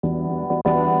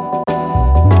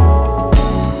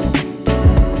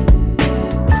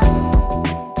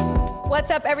What's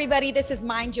up, everybody? This is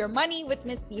Mind Your Money with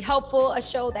Miss Be Helpful, a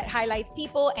show that highlights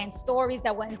people and stories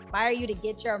that will inspire you to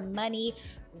get your money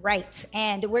right.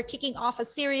 And we're kicking off a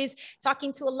series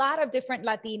talking to a lot of different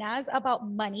Latinas about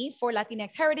money for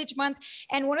Latinx Heritage Month.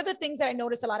 And one of the things that I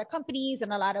notice a lot of companies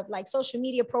and a lot of like social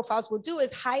media profiles will do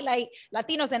is highlight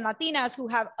Latinos and Latinas who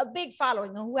have a big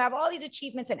following and who have all these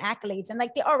achievements and accolades. And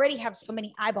like they already have so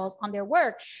many eyeballs on their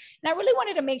work. And I really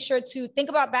wanted to make sure to think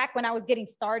about back when I was getting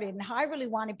started and how I really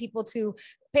wanted people to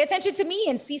pay attention to me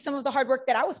and see some of the hard work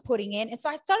that I was putting in. And so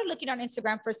I started looking on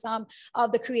Instagram for some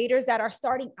of the creators that are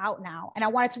starting out now. And I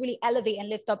wanted to really elevate and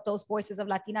lift up those voices of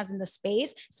Latinas in the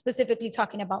space, specifically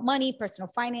talking about money, personal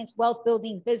finance, wealth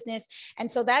building, business. And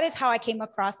so that is how I came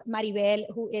across Maribel,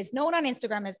 who is known on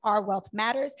Instagram as Our Wealth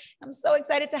Matters. I'm so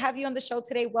excited to have you on the show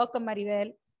today. Welcome,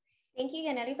 Maribel. Thank you,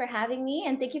 Yaneli, for having me.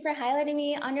 And thank you for highlighting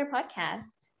me on your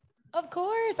podcast. Of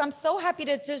course. I'm so happy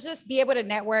to just be able to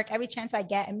network every chance I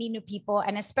get and meet new people,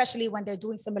 and especially when they're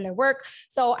doing similar work.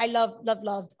 So I loved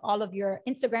all of your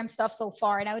Instagram stuff so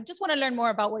far. And I would just want to learn more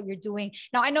about what you're doing.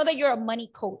 Now, I know that you're a money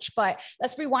coach, but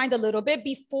let's rewind a little bit.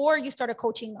 Before you started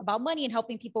coaching about money and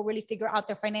helping people really figure out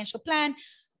their financial plan,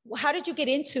 how did you get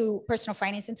into personal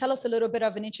finance? And tell us a little bit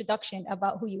of an introduction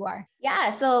about who you are.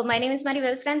 Yeah, so my name is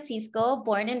Maribel Francisco,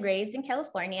 born and raised in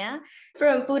California,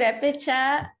 from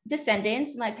Purepecha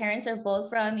descendants. My parents are both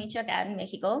from Michoacan,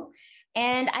 Mexico.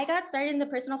 And I got started in the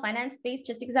personal finance space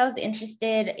just because I was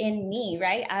interested in me,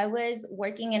 right? I was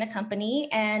working in a company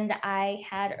and I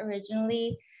had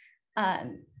originally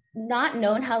not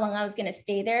known how long I was going to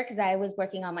stay there because I was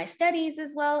working on my studies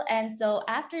as well. And so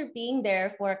after being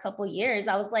there for a couple of years,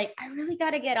 I was like, I really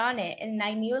got to get on it. And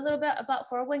I knew a little bit about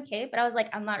 401k, but I was like,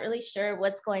 I'm not really sure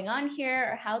what's going on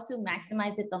here or how to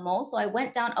maximize it the most. So I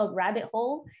went down a rabbit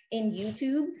hole in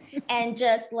YouTube and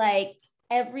just like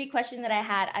every question that I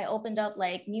had, I opened up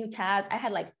like new tabs. I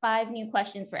had like 5 new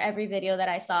questions for every video that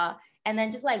I saw, and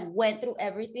then just like went through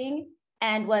everything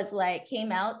and was like,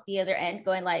 came out the other end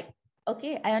going like,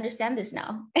 okay, I understand this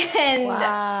now. And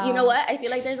wow. You know what? I feel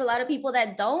like there's a lot of people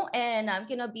that don't, and I'm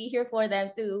going to be here for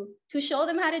them to show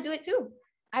them how to do it too.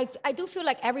 I do feel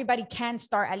like everybody can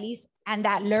start at least in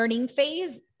that learning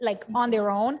phase, like on their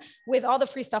own with all the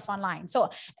free stuff online. So,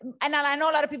 and I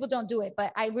know a lot of people don't do it,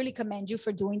 but I really commend you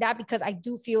for doing that, because I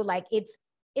do feel like it's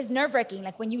nerve-wracking.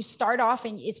 Like when you start off,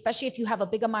 and especially if you have a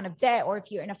big amount of debt or if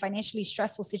you're in a financially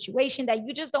stressful situation that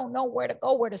you just don't know where to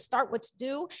go, where to start, what to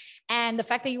do. And the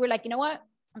fact that you were like, you know what,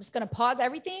 I'm just going to pause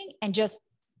everything and just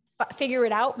figure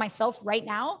it out myself right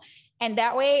now. And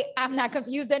that way I'm not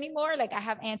confused anymore. Like I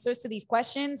have answers to these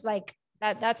questions. Like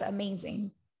that's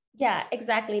amazing. Yeah,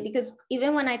 exactly. Because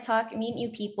even when I meet new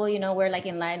people, you know, we're like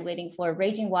in line waiting for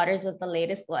Raging Waters was the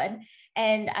latest one.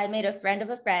 And I made a friend of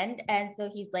a friend. And so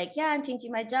he's like, yeah, I'm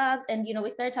changing my jobs. And, you know, we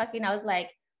started talking. I was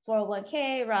like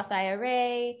 401k, Roth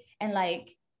IRA, and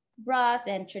like Roth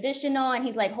and traditional. And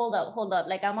he's like, hold up.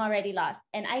 Like I'm already lost.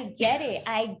 And I get it.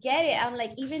 I'm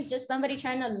like, even just somebody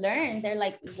trying to learn, they're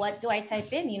like, what do I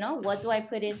type in? You know, what do I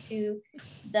put into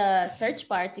the search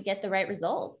bar to get the right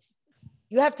results?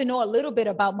 You have to know a little bit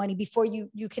about money before you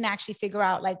can actually figure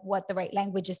out like what the right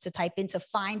language is to type in, to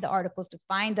find the articles, to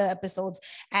find the episodes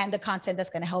and the content that's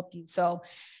going to help you. So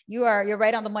you're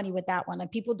right on the money with that one.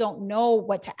 Like people don't know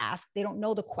what to ask. They don't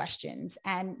know the questions.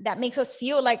 And that makes us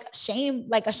feel like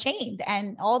ashamed,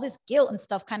 and all this guilt and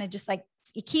stuff kind of just like,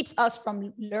 it keeps us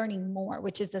from learning more,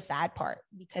 which is the sad part,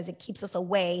 because it keeps us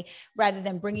away rather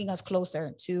than bringing us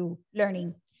closer to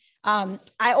learning. I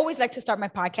always like to start my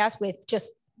podcast with just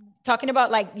talking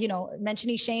about like, you know,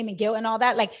 mentioning shame and guilt and all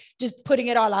that, like just putting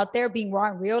it all out there, being raw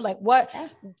and real. Like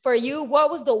for you, what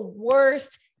was the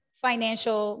worst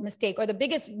financial mistake or the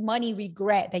biggest money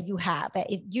regret that you have,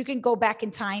 that if you can go back in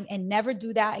time and never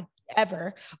do that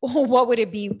ever, what would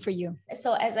it be for you?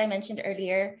 So as I mentioned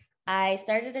earlier, I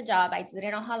started a job. I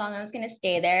didn't know how long I was going to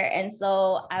stay there. And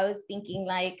so I was thinking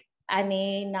like, I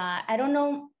don't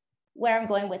know where I'm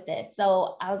going with this.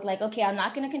 So I was like, okay, I'm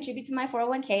not going to contribute to my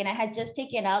 401k. And I had just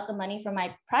taken out the money from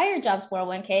my prior job's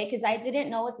 401k because I didn't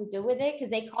know what to do with it,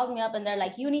 because they called me up and they're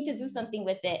like, you need to do something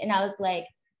with it. And I was like,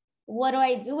 what do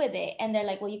I do with it? And they're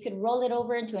like, well, you could roll it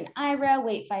over into an IRA,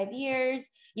 wait 5 years,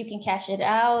 you can cash it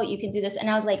out, you can do this. And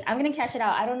I was like, I'm going to cash it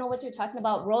out. I don't know what you're talking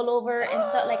about, rollover and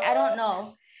stuff. Like, I don't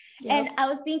know. Yep. And I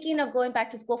was thinking of going back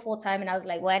to school full time. And I was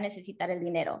like, voy a necesitar el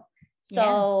dinero.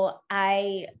 So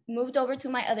I moved over to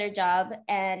my other job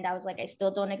and I was like, I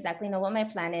still don't exactly know what my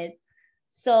plan is.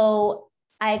 So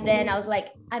I was like,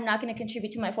 I'm not going to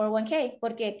contribute to my 401k,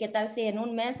 porque qué tal si en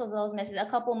un mes or 2 meses, a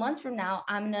couple months from now,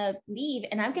 I'm going to leave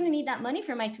and I'm going to need that money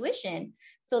for my tuition.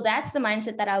 So that's the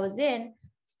mindset that I was in.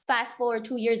 fast forward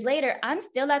 2 years later, I'm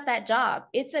still at that job.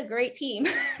 It's a great team.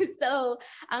 So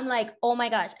I'm like, oh my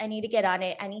gosh, I need to get on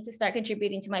it. I need to start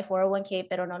contributing to my 401k,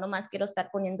 pero no nomás quiero estar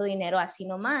poniendo dinero así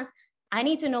nomás. I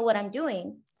need to know what I'm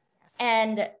doing.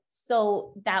 And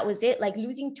so that was it, like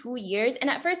losing 2 years. And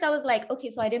at first I was like, okay,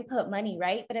 so I didn't put money,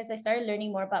 right? But as I started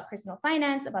learning more about personal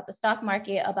finance, about the stock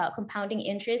market, about compounding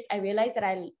interest, I realized that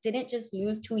I didn't just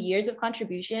lose 2 years of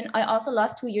contribution. I also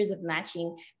lost 2 years of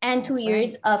matching and 2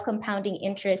 years of compounding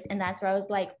interest. And that's where I was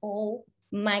like, oh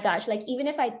my gosh, like even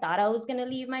if I thought I was going to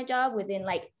leave my job within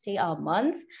like, say, a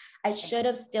month, I should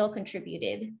have still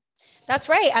contributed. That's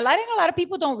right. I think a lot of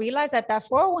people don't realize that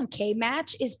 401k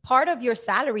match is part of your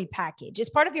salary package. It's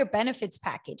part of your benefits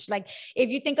package. Like if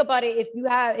you think about it,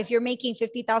 if you're making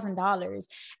 $50,000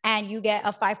 and you get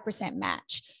a 5%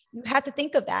 match, you have to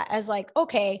think of that as like,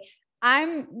 okay,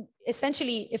 I'm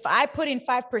essentially, if I put in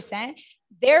 5%,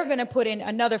 they're going to put in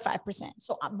another 5%.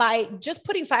 So by just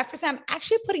putting 5%, I'm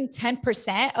actually putting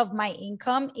 10% of my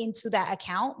income into that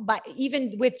account. But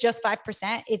even with just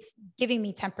 5%, it's giving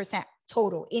me 10%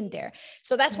 total in there.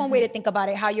 So that's one way to think about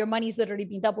it, how your money's literally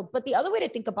being doubled. But the other way to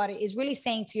think about it is really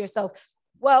saying to yourself,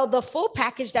 well, the full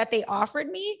package that they offered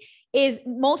me is,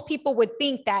 most people would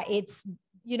think that it's,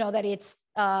 that it's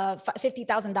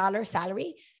 $50,000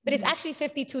 salary, but it's actually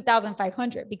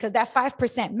 $52,500, because that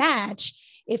 5%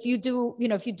 match, if you do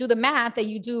the math and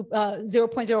you do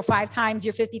 0.05 times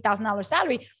your $50,000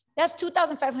 salary, that's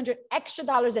 $2,500 extra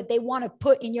dollars that they want to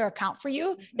put in your account for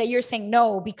you, that you're saying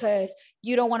no because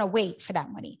you don't want to wait for that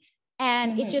money.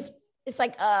 And it's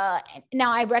like,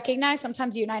 now I recognize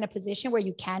sometimes you're not in a position where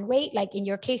you can wait. Like in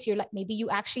your case, you're like, maybe you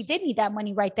actually did need that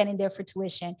money right then and there for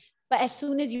tuition. But as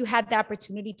soon as you had the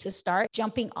opportunity to start,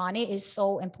 jumping on it is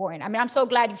so important. I mean, I'm so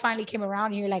glad you finally came around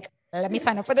and you're like, let me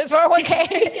sign up for this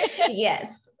 401k.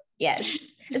 Yes.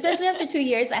 Especially after 2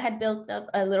 years, I had built up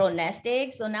a little nest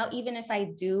egg. So now even if I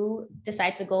do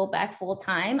decide to go back full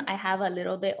time, I have a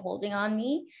little bit holding on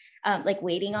me, like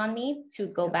waiting on me to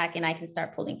go back, and I can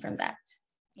start pulling from that.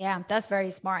 Yeah, that's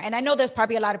very smart. And I know there's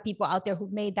probably a lot of people out there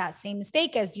who've made that same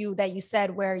mistake as you, that you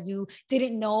said, where you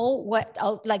didn't know what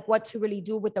to really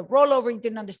do with the rollover. You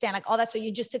didn't understand like all that. So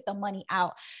you just took the money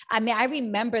out. I mean, I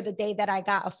remember the day that I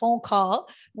got a phone call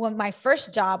when my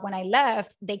first job, when I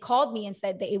left, they called me and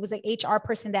said that it was an HR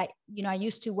person that, I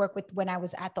used to work with when I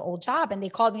was at the old job. And they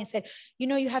called me and said,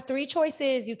 you have 3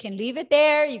 choices. You can leave it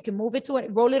there. You can move it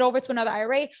roll it over to another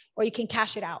IRA, or you can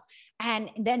cash it out. And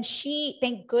then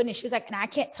thank goodness, she was like, and I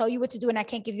can't tell you what to do and I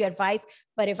can't give you advice,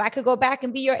 but if I could go back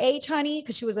and be your age, honey,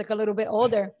 because she was like a little bit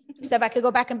older. So if I could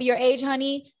go back and be your age,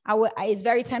 honey, it's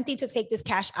very tempting to take this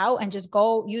cash out and just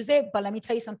go use it. But let me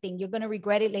tell you something, you're going to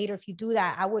regret it later if you do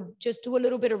that. I would just do a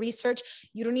little bit of research.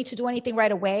 You don't need to do anything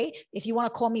right away. If you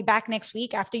want to call me back next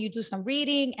week after you do some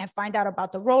reading and find out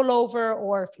about the rollover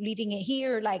or leaving it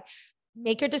here, like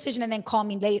make your decision and then call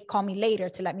me later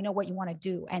to let me know what you want to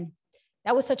do. And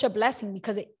that was such a blessing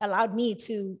because it allowed me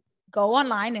to go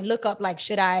online and look up, like,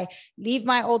 should I leave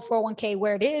my old 401k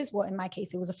where it is? Well, in my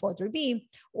case, it was a 403b,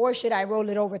 or should I roll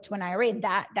it over to an IRA? And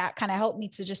that kind of helped me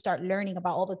to just start learning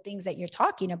about all the things that you're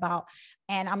talking about.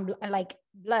 And I'm like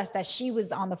blessed that she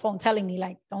was on the phone telling me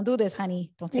like, don't do this,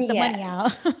 honey. Don't take the money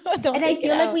out. And I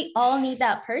feel like we all need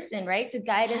that person, right? To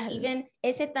guide us. Even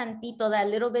ese tantito, that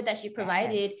little bit that she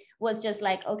provided was just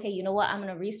like, okay, you know what? I'm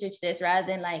going to research this rather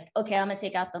than like, okay, I'm going to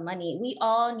take out the money. We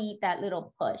all need that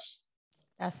little push.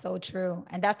 That's so true.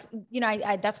 And that's,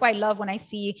 that's why I love when I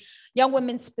see young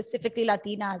women, specifically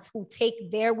Latinas, who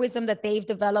take their wisdom that they've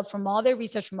developed from all their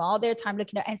research, from all their time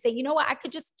looking at, and say, you know what, I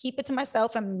could just keep it to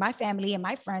myself and my family and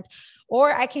my friends,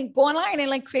 or I can go online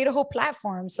and like create a whole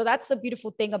platform. So that's the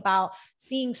beautiful thing about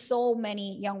seeing so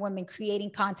many young women creating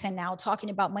content now,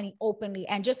 talking about money openly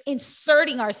and just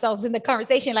inserting ourselves in the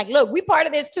conversation. Like, look, we part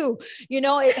of this too.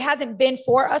 It hasn't been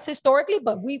for us historically,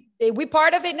 but we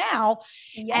part of it now.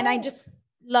 Yes. And I just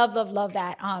love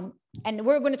that. And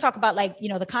we're going to talk about like,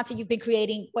 the content you've been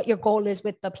creating, what your goal is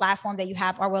with the platform that you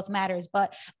have, Our Wealth Matters.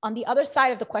 But on the other side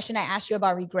of the question, I asked you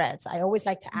about regrets. I always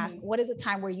like to ask, what is a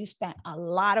time where you spent a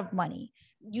lot of money,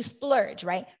 you splurge,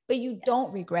 right? But you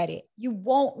don't regret it. You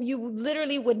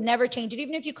literally would never change it.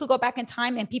 Even if you could go back in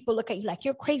time and people look at you like,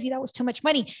 you're crazy, that was too much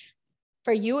money.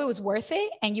 For you, it was worth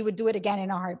it. And you would do it again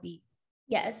in a heartbeat.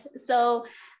 Yes. So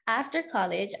after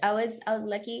college, I was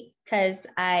lucky because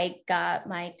I got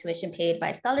my tuition paid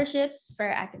by scholarships for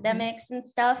academics and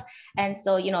stuff. And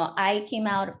so, I came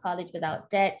out of college without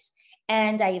debt.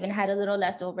 And I even had a little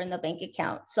left over in the bank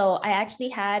account. So I actually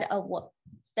had a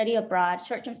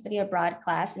short-term study abroad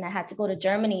class, and I had to go to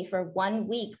Germany for 1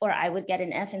 week or I would get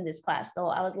an F in this class. So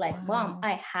I was like, Mom,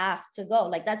 I have to go.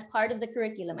 Like, that's part of the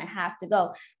curriculum. I have to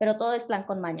go. Pero todo es plan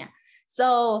con maña.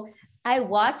 So I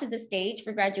walked to the stage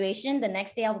for graduation. The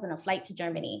next day I was on a flight to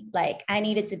Germany. Like, I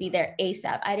needed to be there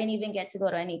ASAP. I didn't even get to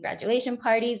go to any graduation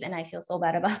parties, and I feel so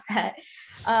bad about that.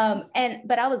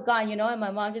 But I was gone, and my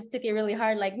mom just took it really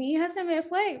hard, like, mi hija se me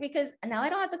fue, because now I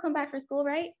don't have to come back for school,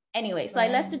 right? Anyway, so I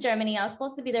left to Germany. I was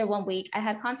supposed to be there 1 week. I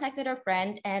had contacted a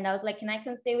friend and I was like, can I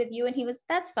come stay with you? And he was,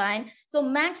 that's fine. So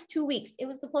max 2 weeks. It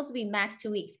was supposed to be max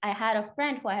 2 weeks. I had a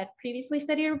friend who I had previously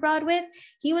studied abroad with.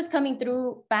 He was coming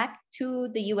back to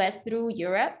the US through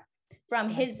Europe from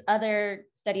his other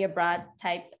study abroad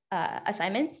type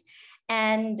assignments.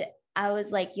 And I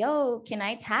was like, yo, can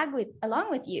I tag along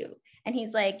with you? And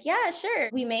he's like, yeah, sure.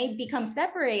 We may become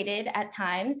separated at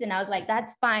times. And I was like,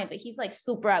 that's fine. But he's like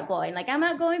super outgoing. Like, I'm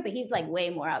outgoing, but he's like way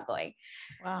more outgoing.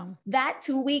 Wow. That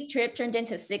 2-week trip turned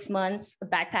into 6 months of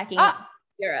backpacking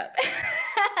Europe.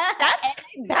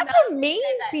 That's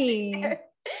amazing.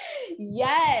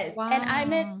 Yes. Wow. And I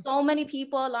met so many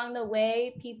people along the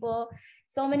way,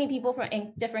 so many people from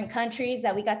in different countries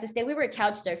that we got to stay. We were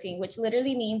couch surfing, which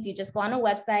literally means you just go on a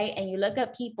website and you look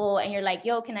up people and you're like,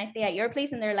 yo, can I stay at your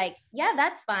place? And they're like, yeah,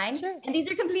 that's fine. Sure. And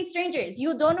these are complete strangers.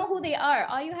 You don't know who they are.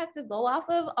 All you have to go off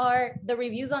of are the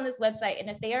reviews on this website. And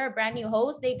if they are a brand new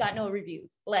host, they got no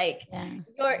reviews. Like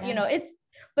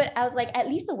but I was like, at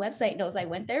least the website knows I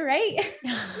went there, right?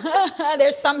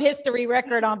 There's some history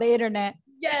record on the internet.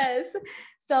 Yes.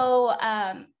 So,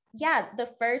 the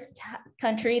first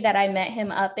country that I met him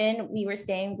up in, we were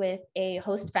staying with a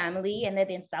host family and they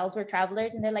themselves were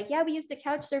travelers. And they're like, yeah, we used to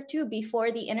couch surf too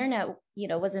before the internet,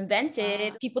 was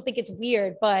invented. People think it's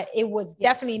weird, but it was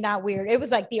definitely not weird. It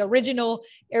was like the original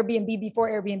Airbnb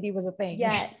before Airbnb was a thing.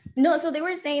 Yes. No, so they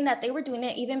were saying that they were doing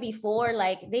it even before,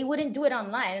 like they wouldn't do it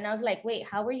online. And I was like, wait,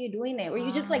 how were you doing it? Were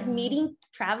you just like meeting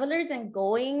travelers and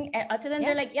going to them?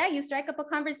 They're like, yeah, you strike up a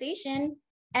conversation.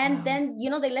 And then,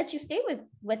 they let you stay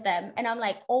with them. And I'm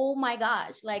like, oh my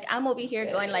gosh, like I'm over here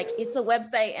going like, it's a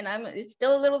website and it's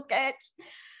still a little sketch.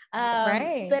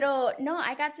 Right. But no,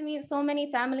 I got to meet so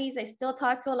many families. I still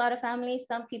talk to a lot of families.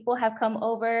 Some people have come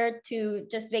over to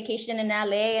just vacation in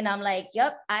LA and I'm like,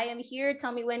 yep, I am here.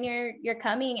 Tell me when you're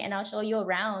coming and I'll show you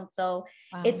around. So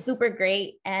it's super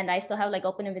great. And I still have like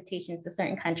open invitations to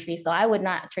certain countries. So I would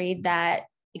not trade that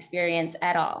experience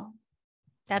at all.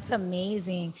 That's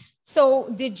amazing. So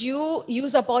did you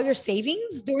use up all your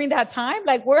savings during that time?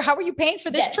 Like how were you paying for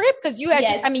this trip? Because you had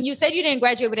you said you didn't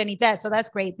graduate with any debt, so that's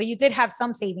great, but you did have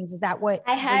some savings. Is that what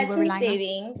I had some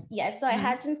savings? Yes. So I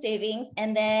had some savings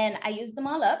and then I used them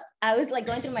all up. I was like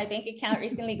going through my bank account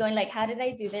recently going like, how did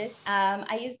I do this?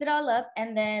 I used it all up.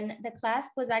 And then the class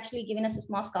was actually giving us a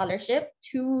small scholarship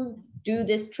to do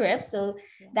this trip. So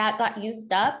that got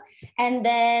used up. And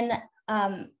then,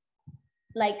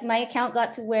 like my account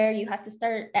got to where you have to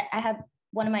start. I have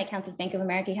one of my accounts is Bank of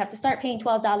America. You have to start paying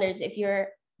 $12 if your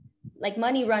like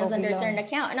money runs under a certain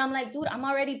account. And I'm like, dude, I'm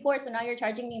already poor. So now you're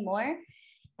charging me more.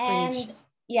 And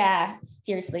yeah,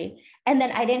 seriously. And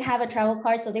then I didn't have a travel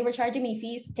card. So they were charging me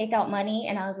fees to take out money.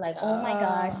 And I was like, oh my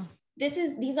gosh,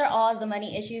 these are all the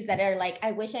money issues that are like,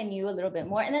 I wish I knew a little bit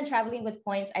more. And then traveling with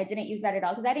points, I didn't use that at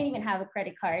all because I didn't even have a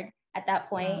credit card at that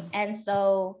point. And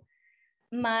so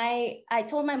I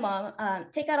told my mom,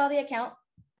 take out all the account,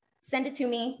 send it to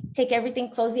me, take everything,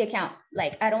 close the account.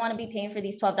 Like, I don't want to be paying for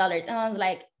these $12. And I was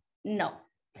like, no,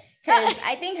 because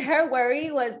I think her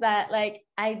worry was that like,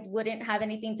 I wouldn't have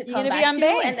anything to come back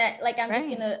to. And that like, I'm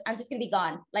just gonna be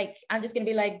gone. Like, I'm just gonna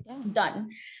be like done.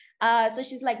 So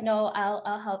she's like, no,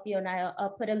 I'll help you. And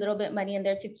I'll put a little bit of money in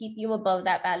there to keep you above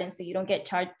that balance. So you don't get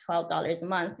charged $12 a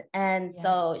month. And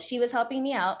so she was helping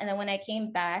me out. And then when I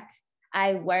came back,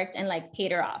 I worked and like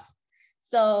paid her off.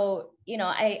 So,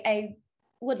 I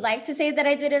would like to say that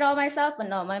I did it all myself, but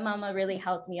no, my mama really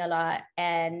helped me a lot.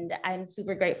 And I'm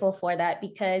super grateful for that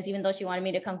because even though she wanted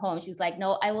me to come home, she's like,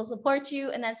 no, I will support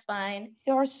you and that's fine.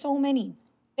 There are so many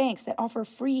banks that offer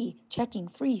free checking,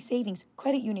 free savings,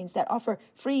 credit unions that offer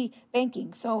free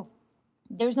banking. So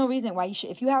there's no reason why you should,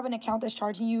 if you have an account that's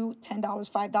charging you $10,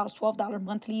 $5, $12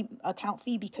 monthly account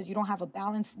fee because you don't have a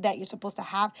balance that you're supposed to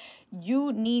have,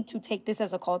 you need to take this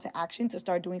as a call to action to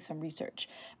start doing some research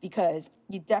because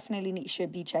you definitely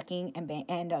should be checking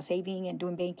and saving and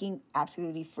doing banking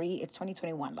absolutely free. It's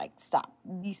 2021. Like, stop.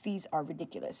 These fees are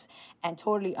ridiculous and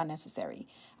totally unnecessary.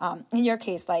 In your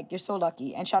case, like, you're so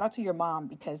lucky. And shout out to your mom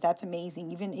because that's amazing.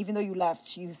 Even though you left,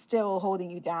 she's still holding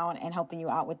you down and helping you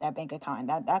out with that bank account.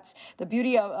 And that's the beauty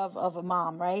beauty of a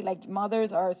mom, right? Like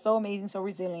mothers are so amazing, so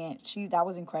resilient. That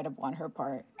was incredible on her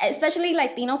part. Especially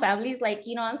Latino families, like,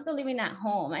 I'm still living at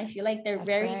home. I feel like they're That's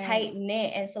very right. tight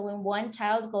knit. And so when one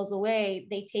child goes away,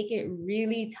 they take it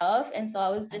really tough. And so I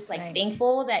was just That's right.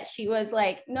 thankful that she was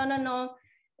like, no,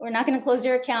 we're not going to close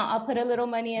your account. I'll put a little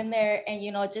money in there and,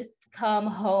 just come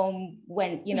home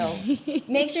when,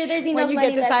 make sure there's enough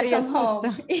money left to come home.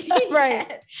 Right.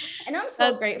 Yes. And I'm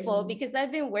so grateful because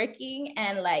I've been working,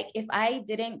 and if I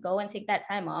didn't go and take that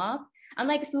time off, I'm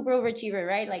super overachiever,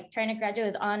 right? Trying to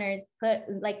graduate with honors,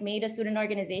 made a student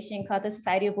organization called the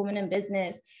Society of Women in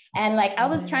Business. And I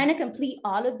was trying to complete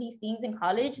all of these things in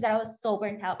college that I was so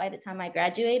burnt out by the time I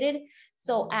graduated.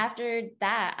 So after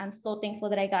that, I'm so thankful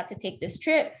that I got to take this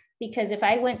trip, because if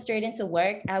I went straight into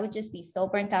work, I would just be so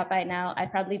burnt out by now.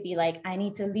 I'd probably be I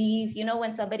need to leave.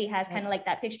 When somebody has kind of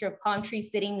that picture of palm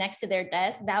trees sitting next to their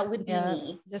desk, that would be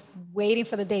me. Just waiting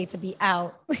for the day to be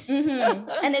out.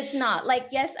 And it's not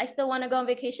yes, I still want to go on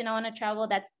vacation. I want to travel.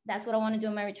 That's what I want to do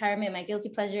in my retirement, my guilty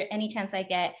pleasure, any chance I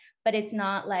get. But it's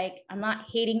not I'm not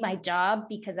hating my job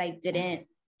because I didn't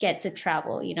get to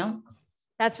travel,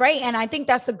 That's right. And I think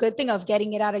that's a good thing of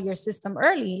getting it out of your system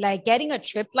early. Getting a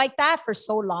trip like that for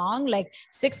so long,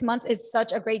 6 months is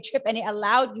such a great trip. And it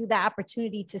allowed you the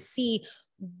opportunity to see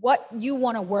what you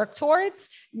want to work towards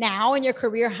now in your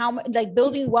career, how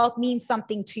building wealth means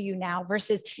something to you now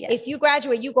versus if you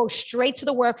graduate, you go straight to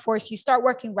the workforce, you start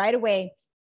working right away.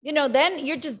 Then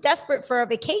you're just desperate for a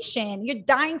vacation. You're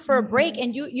dying for a break,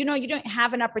 and you don't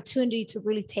have an opportunity to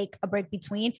really take a break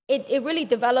between. It really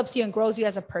develops you and grows you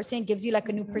as a person, gives you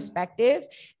a new perspective.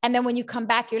 And then when you come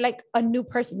back, you're a new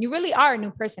person. You really are a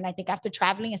new person, I think, after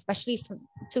traveling, especially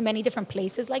to many different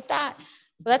places like that.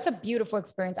 So that's a beautiful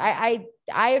experience.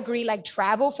 I agree.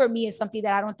 Travel for me is something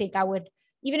that I don't think I would,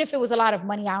 even if it was a lot of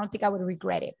money, I don't think I would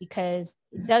regret it, because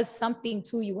it does something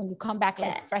to you when you come back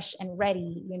fresh and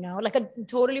ready, a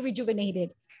totally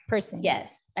rejuvenated person. Yes,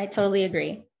 I totally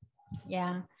agree.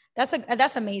 Yeah,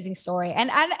 that's amazing story. And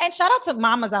shout out to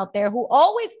mamas out there who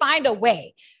always find a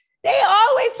way. They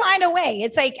always find a way.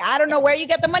 It's I don't know where you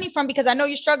get the money from, because I know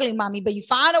you're struggling, mommy, but you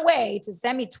find a way to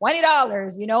send me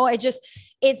 $20.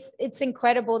 It's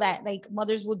incredible that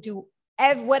mothers will do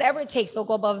whatever it takes, they'll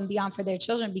go above and beyond for their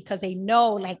children, because they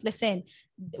know, listen,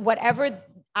 whatever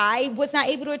I was not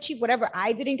able to achieve, whatever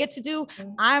I didn't get to do,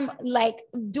 I'm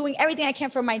doing everything I can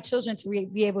for my children to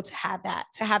be able to have that,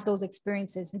 to have those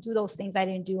experiences and do those things I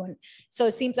didn't do. And so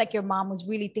it seems like your mom was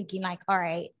really thinking all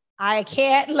right, I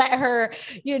can't let her,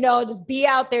 just be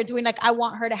out there doing I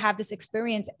want her to have this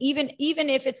experience, even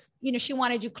if it's, she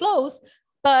wanted you close,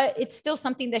 but it's still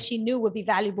something that she knew would be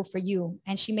valuable for you.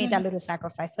 And she made that little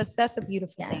sacrifice. That's a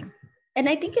beautiful thing. And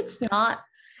I think it's not,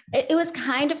 it was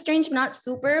kind of strange, not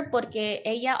super, porque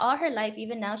ella all her life,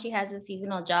 even now she has a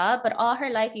seasonal job, but all her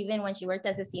life, even when she worked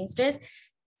as a seamstress,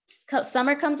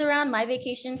 summer comes around, my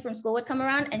vacation from school would come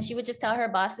around, and she would just tell her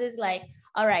bosses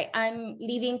all right, I'm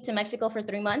leaving to Mexico for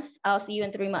 3 months. I'll see you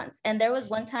in 3 months. And there was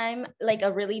one time, a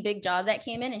really big job that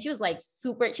came in, and she was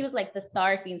she was the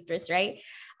star seamstress, right?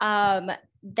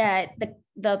 That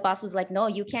the boss was no,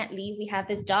 you can't leave. We have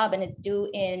this job and it's due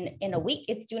in a week.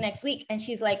 It's due next week. And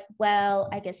she's well,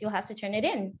 I guess you'll have to turn it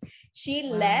in. She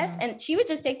left, and she would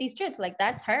just take these trips.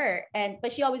 That's her.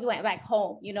 But she always went back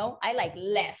home. I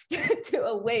left to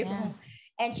away from home.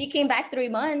 And she came back 3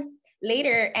 months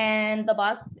later, and the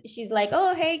boss, she's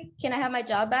oh, hey, can I have my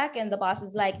job back? And the boss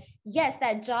is yes,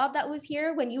 that job that was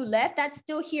here when you left, that's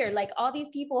still here. All these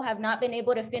people have not been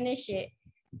able to finish it.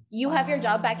 You have your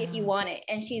job back if you want it.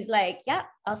 And she's yeah,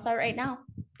 I'll start right now.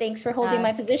 Thanks for holding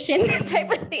my position,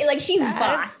 type of thing. She's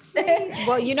boss.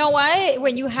 Well, you know what?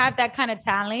 When you have that kind of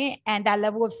talent and that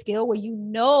level of skill where you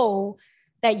know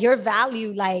that your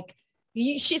value,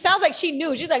 she sounds like she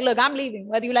knew. She's look, I'm leaving,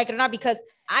 whether you like it or not, because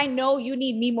I know you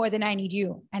need me more than I need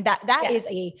you. And that is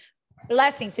a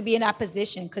blessing to be in that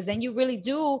position, because then you really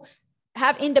do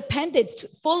have independence,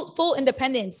 full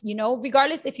independence,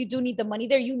 regardless if you do need the money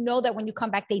there, that when you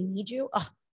come back, they need you. Oh,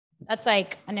 that's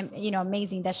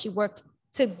amazing that she worked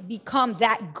to become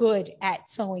that good at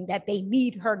sewing that they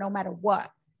need her no matter what.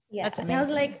 Yeah. And I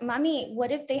was mommy,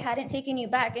 what if they hadn't taken you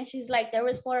back? And she's there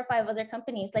was 4 or 5 other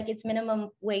companies, it's minimum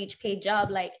wage paid job.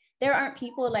 There aren't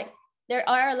people there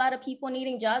are a lot of people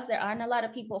needing jobs. There aren't a lot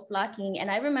of people flocking.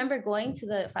 And I remember going to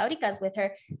the fábricas with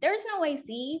her. There's no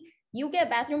AC. You get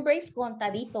bathroom breaks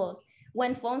contaditos.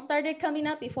 When phones started coming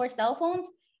up before cell phones,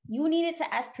 you needed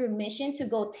to ask permission to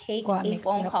go take a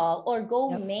phone call or go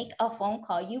make a phone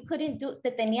call. You couldn't do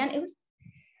the tenían.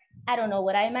 I don't know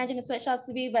what I imagine a sweatshop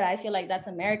to be, but I feel like that's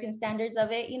American standards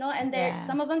of it, you know, and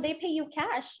some of them, they pay you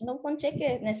cash, no con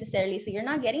cheque necessarily. So you're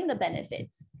not getting the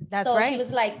benefits. That's right. She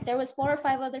was like, there was 4 or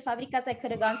 5 other fabricas I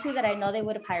could have gone to that I know they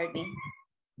would have hired me.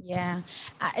 Yeah,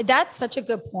 that's such a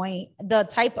good point. The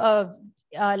type of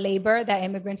labor that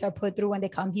immigrants are put through when they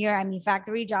come here. I mean,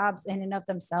 factory jobs in and of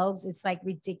themselves, it's like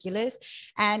ridiculous.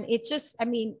 And it's just, I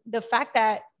mean, the fact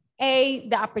that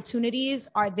the opportunities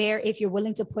are there if you're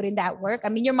willing to put in that work. I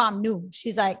mean, your mom knew.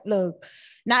 She's like, look,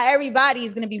 not everybody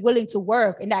is going to be willing to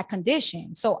work in that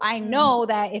condition. So I know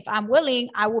that if I'm willing,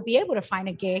 I will be able to find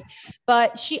a gig.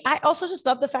 But I also just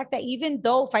love the fact that even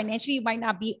though financially you might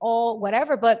not be all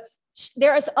whatever, but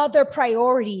there's other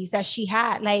priorities that she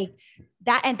had, like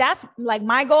that. And that's like,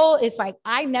 my goal is like,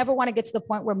 I never want to get to the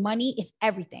point where money is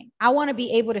everything. I want to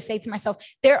be able to say to myself,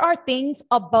 there are things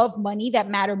above money that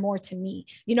matter more to me.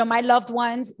 You know, my loved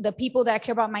ones, the people that I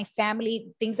care about, my family,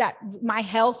 things that my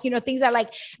health, you know, things that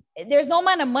like, there's no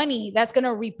amount of money that's going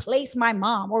to replace my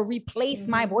mom or replace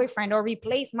my boyfriend or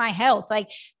replace my health.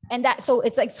 Like, and that, so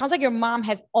it's like, sounds like your mom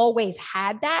has always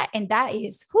had that. And that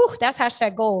is, that's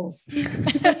hashtag goals.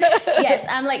 Yes.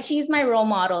 I'm like, she's my role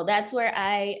model. That's where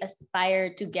I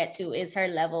aspire to get to, is her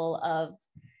level of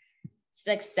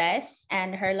success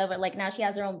and her level. Like now she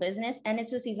has her own business and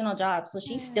it's a seasonal job. So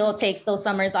she still takes those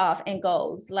summers off and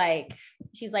goes like,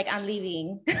 she's like, I'm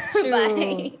leaving.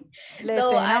 Bye. Listen,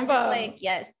 so I'm just like,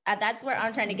 yes, that's where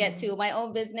I'm trying to get to. My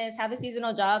own business, have a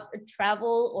seasonal job, or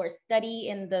travel or study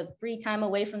in the free time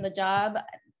away from the job.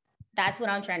 That's what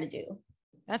I'm trying to do.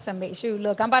 That's amazing.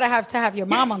 Look, I'm about to have your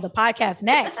mom on the podcast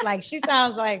next. Like, she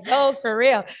sounds like goals for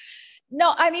real.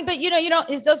 No, I mean, but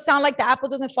it does sound like the apple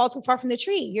doesn't fall too far from the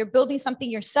tree. You're building something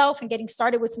yourself and getting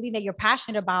started with something that you're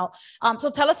passionate about. So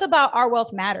tell us about Our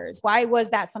Wealth Matters. Why was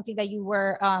that something that you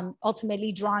were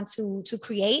ultimately drawn to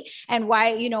create, and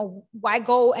why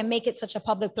go and make it such a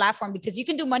public platform? Because you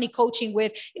can do money coaching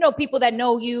with, people that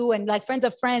know you and like friends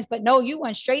of friends, but no, you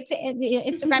went straight to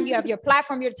Instagram. You have your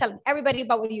platform. You're telling everybody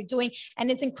about what you're doing, and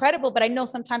it's incredible. But I know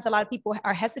sometimes a lot of people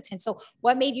are hesitant. So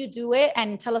what made you do it?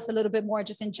 And tell us a little bit more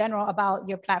just in general about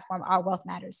your platform, Our Wealth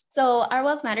Matters. So Our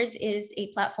Wealth Matters is a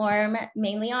platform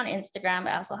mainly on Instagram, but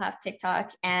I also have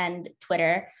TikTok and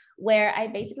Twitter, where I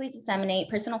basically disseminate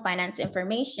personal finance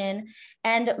information.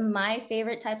 And my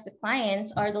favorite types of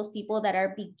clients are those people that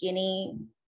are beginning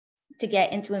to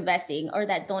get into investing, or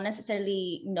that don't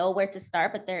necessarily know where to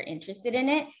start, but they're interested in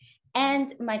it.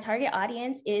 And my target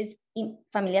audience is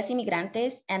familias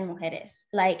inmigrantes and mujeres.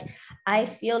 Like, I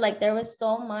feel like there was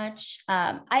so much,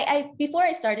 before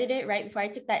I started it, right before I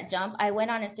took that jump, I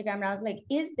went on Instagram and I was like,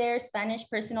 is there Spanish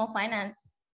personal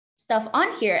finance stuff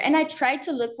on here? And I tried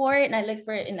to look for it, and I looked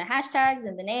for it in the hashtags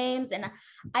and the names, and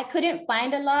I couldn't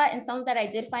find a lot. And some that I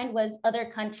did find was other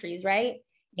countries, right?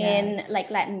 Yes. In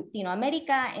like Latino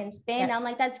America, in Spain. Yes. I'm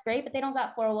like, that's great, but they don't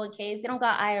got 401ks, they don't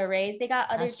got IRAs, they got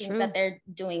other things that they're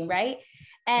doing, right?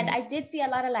 And I did see a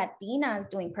lot of Latinas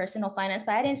doing personal finance,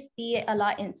 but I didn't see it a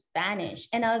lot in Spanish.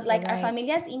 And I was like, our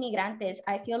familias inmigrantes,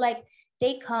 I feel like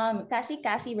they come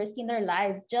casi risking their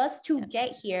lives just to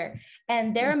get here.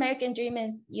 And their American dream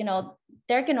is,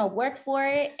 they're going to work for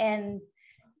it, and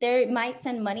they might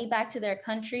send money back to their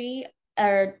country,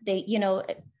 or they,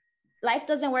 life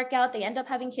doesn't work out. They end up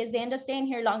having kids. They end up staying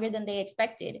here longer than they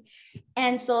expected.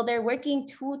 And so they're working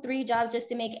 2-3 jobs just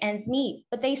to make ends meet,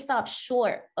 but they stop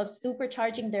short of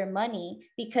supercharging their money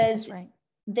because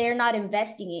they're not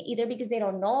investing it, either because they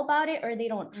don't know about it, or they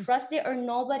don't trust it, or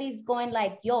nobody's going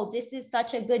like, yo, this is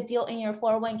such a good deal in your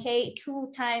 401k,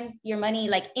 2 times your money,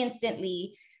 like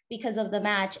instantly, because of the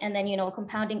match. And then,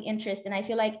 compounding interest. And I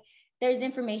feel like there's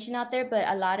information out there, but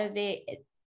a lot of it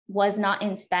was not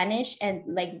in Spanish, and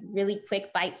like really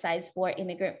quick bite size for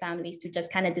immigrant families to just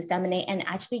kind of disseminate and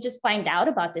actually just find out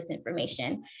about this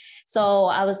information. So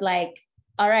I was like,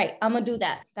 all right, I'm gonna do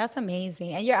that. That's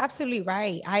amazing. And you're absolutely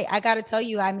right. I got to tell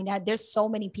you, I mean, there's so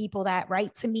many people that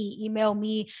write to me, email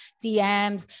me,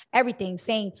 DMs, everything,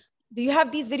 saying, do you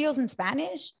have these videos in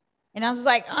Spanish? And I was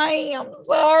like, I am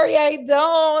sorry, I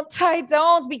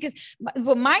don't, because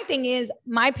my thing is,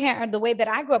 my parent, the way that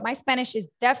I grew up, my Spanish is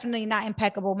definitely not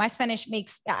impeccable. My Spanish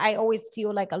I always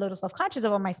feel like a little self-conscious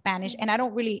about my Spanish, and I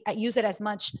don't really use it as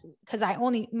much because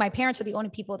my parents are the only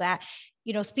people that,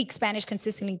 speak Spanish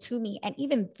consistently to me. And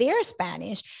even their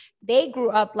Spanish, they grew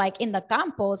up like in the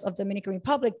campos of Dominican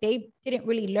Republic. They didn't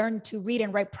really learn to read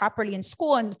and write properly in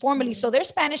school and formally. So their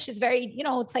Spanish is very,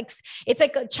 it's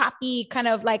like a choppy kind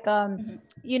of like,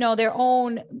 their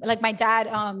own, like my dad,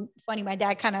 funny, my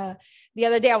dad kind of, the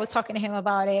other day I was talking to him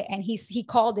about it, and he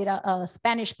called it a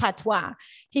Spanish patois.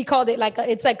 He called it like,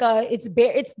 it's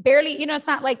barely, it's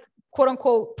not like quote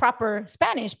unquote proper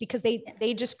Spanish because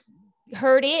they just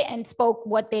heard it and spoke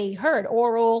what they heard,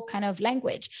 oral kind of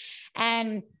language.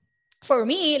 And for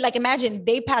me, like imagine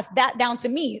they passed that down to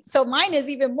me. So mine is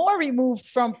even more removed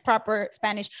from proper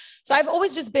Spanish. So I've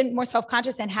always just been more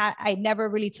self-conscious and I never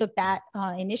really took that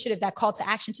initiative, that call to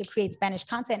action to create Spanish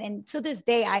content. And to this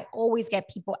day, I always get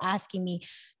people asking me,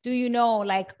 do you know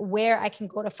like where I can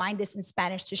go to find this in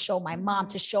Spanish to show my mom,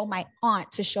 to show my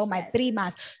aunt, to show my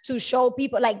primas, to show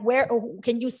people like where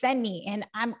can you send me? And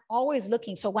I'm always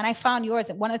looking. So when I found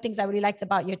yours, and one of the things I really liked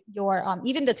about your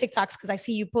even the TikToks, because I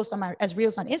see you post on as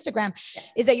reels on Instagram,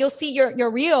 is that you'll see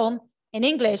your reel in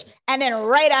English. And then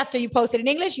right after you post it in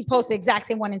English, you post the exact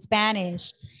same one in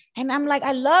Spanish. And I'm like,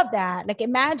 I love that. Like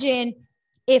imagine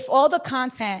if all the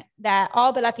content that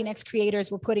all the Latinx creators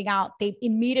were putting out, they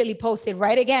immediately posted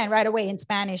right away in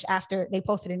Spanish after they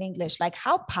posted in English, like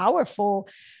how powerful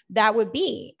that would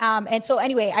be. And so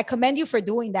anyway, I commend you for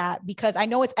doing that because I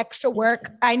know it's extra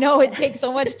work. I know it takes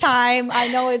so much time. I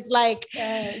know it's like,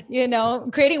 you know,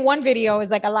 creating one video is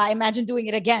like a lot. Imagine doing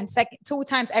it again, two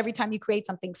times every time you create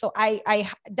something. So I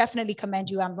definitely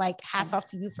commend you. I'm like, hats off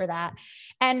to you for that.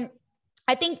 And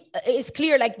I think it's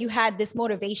clear, like you had this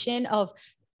motivation of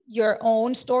your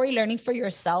own story, learning for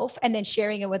yourself, and then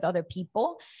sharing it with other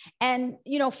people. And,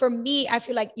 you know, for me, I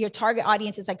feel like your target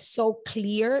audience is like so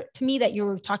clear to me that you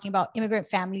were talking about immigrant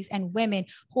families and women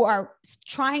who are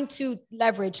trying to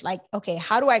leverage like, okay,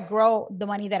 how do I grow the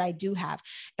money that I do have?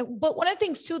 But one of the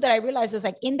things too, that I realized is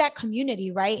like in that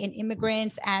community, right, in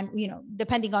immigrants and, you know,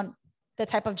 depending on the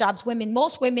type of jobs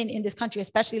most women in this country,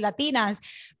 especially Latinas,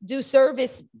 do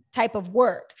service type of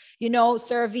work, you know,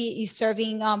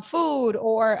 serving food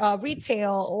or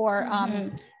retail or,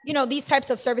 you know, these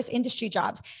types of service industry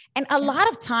jobs. And a lot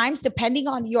of times, depending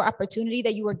on your opportunity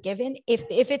that you were given, if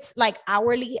it's like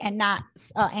hourly and not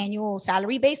annual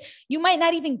salary based, you might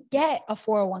not even get a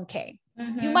 401k.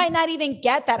 You might not even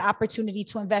get that opportunity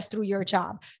to invest through your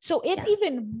job. So it's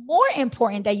even more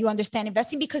important that you understand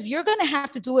investing because you're going to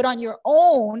have to do it on your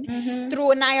own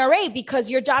through an IRA because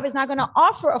your job is not going to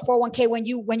offer a 401k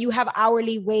when you have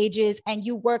hourly wages and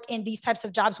you work in these types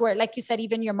of jobs where, like you said,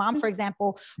 even your mom, for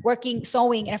example, working,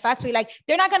 sewing in a factory, like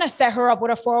they're not going to set her up with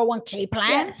a 401k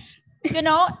plan, you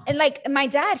know? And like my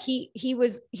dad, he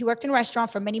worked in a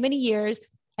restaurant for many, many years.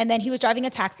 And then he was driving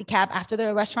a taxi cab after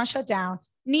the restaurant shut down.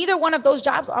 Neither one of those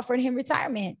jobs offered him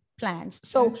retirement plans.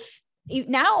 So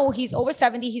now he's over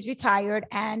 70, he's retired,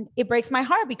 and it breaks my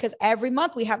heart because every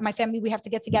month we have to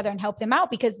get together and help him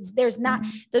out because there's not,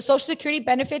 the Social Security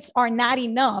benefits are not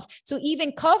enough to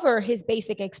even cover his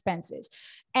basic expenses.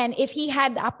 And if he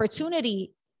had the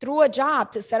opportunity through a job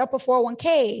to set up a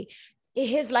 401k,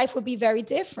 his life would be very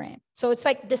different. So it's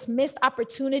like this missed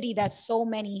opportunity that so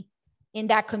many in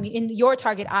that community, in your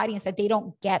target audience, that they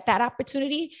don't get that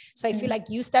opportunity. So I feel like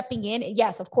you stepping in,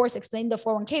 yes, of course, explain the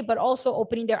 401k, but also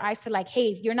opening their eyes to like,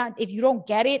 hey, if you don't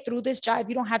get it through this job, if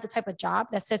you don't have the type of job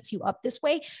that sets you up this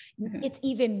way, it's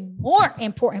even more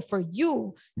important for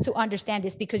you to understand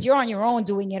this because you're on your own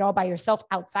doing it all by yourself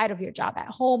outside of your job, at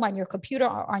home, on your computer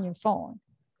or on your phone.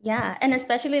 Yeah. And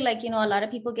especially like, you know, a lot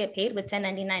of people get paid with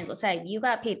 1099s. Let's say you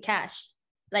got paid cash.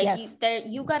 Like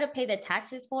you got to pay the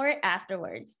taxes for it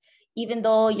afterwards, even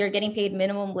though you're getting paid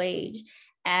minimum wage.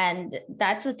 And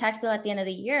that's a tax bill at the end of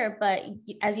the year. But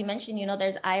as you mentioned, you know,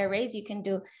 there's IRAs you can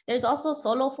do. There's also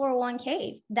solo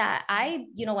 401ks that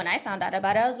when I found out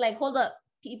about it, I was like, hold up,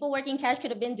 people working cash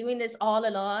could have been doing this all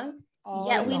along.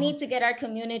 We need to get our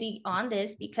community on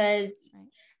this because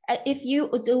if you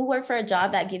do work for a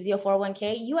job that gives you a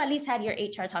 401k, you at least had your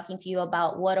HR talking to you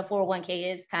about what a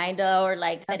 401k is, or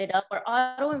like set it up or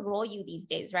auto enroll you these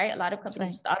days, right? A lot of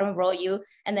companies just auto enroll you.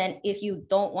 And then if you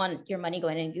don't want your money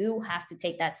going in, you have to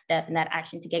take that step and that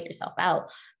action to get yourself out.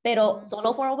 Pero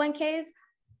solo 401ks,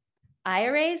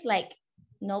 IRAs, like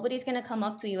nobody's going to come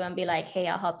up to you and be like, hey,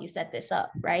 I'll help you set this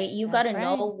up, right? You got to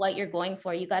know what you're going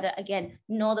for. You got to, again,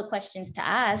 know the questions to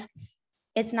ask.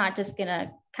 It's not just going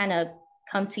to kind of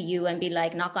come to you and be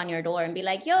like, knock on your door and be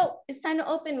like, yo, it's time to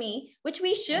open me, which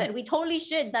we should. We totally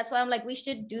should. That's why I'm like, we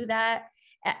should do that.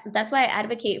 That's why I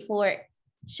advocate for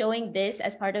showing this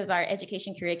as part of our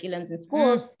education curriculums in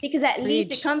schools, because at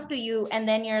least it comes to you and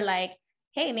then you're like,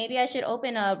 hey, maybe I should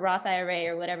open a Roth IRA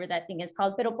or whatever that thing is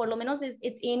called. Pero por lo menos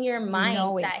it's in your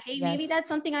mind that, hey, maybe that's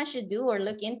something I should do or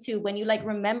look into when you like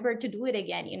remember to do it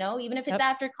again, you know, even if it's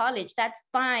after college, that's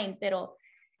fine. Pero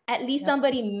at least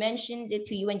somebody mentions it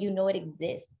to you and you know it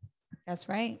exists. That's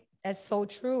right. That's so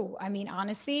true. I mean,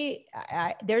 honestly,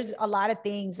 there's a lot of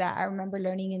things that I remember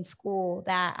learning in school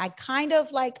that I kind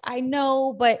of like, I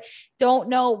know, but don't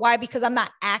know why, because I'm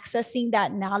not accessing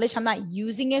that knowledge. I'm not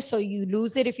using it. So you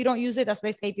lose it. If you don't use it, that's what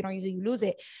they say. If you don't use it, you lose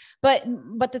it. But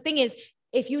the thing is,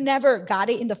 if you never got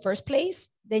it in the first place,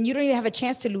 then you don't even have a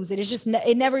chance to lose it. It's just,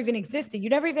 it never even existed. You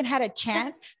never even had a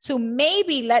chance to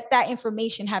maybe let that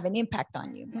information have an impact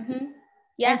on you. Mm-hmm.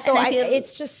 Yeah. And so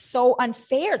it's just so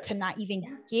unfair to not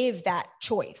even give that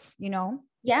choice, you know?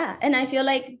 Yeah. And I feel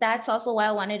like that's also why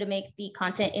I wanted to make the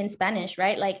content in Spanish,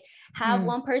 right? Like have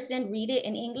one person read it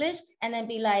in English and then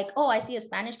be like, oh, I see a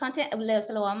Spanish content. Se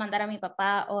lo voy a mandar a mi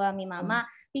papá o a mi mamá,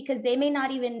 because they may not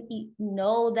even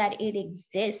know that it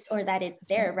exists or that it's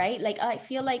there, right? Like I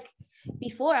feel like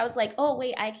before I was like, oh,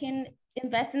 wait, I can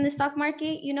invest in the stock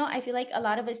market. You know, I feel like a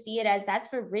lot of us see it as that's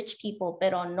for rich people,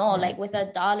 pero no, like with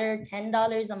 $1,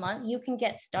 $10 a month, you can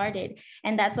get started.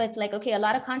 And that's why it's like, okay, a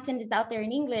lot of content is out there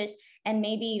in English, and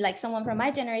maybe like someone from my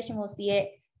generation will see it.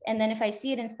 And then if I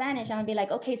see it in Spanish, I'm gonna be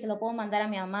like, okay, se lo puedo mandar a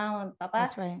mi mamá o papá.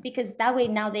 That's right. Because that way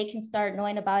now they can start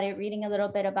knowing about it, reading a little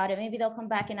bit about it. Maybe they'll come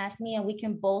back and ask me, and we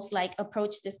can both like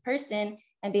approach this person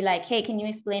and be like, hey, can you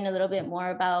explain a little bit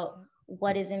more about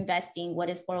what is investing, what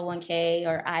is 401k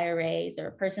or IRAs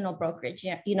or personal brokerage,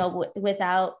 you know,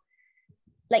 without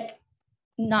like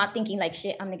not thinking like,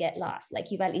 shit, I'm gonna get lost.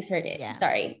 Like you've at least heard it. Yeah.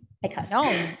 Sorry, I cussed. No,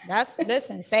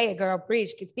 listen, say it, girl, preach,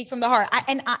 speak from the heart.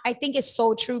 I think it's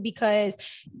so true, because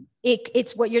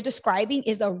it's what you're describing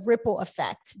is a ripple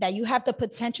effect, that you have the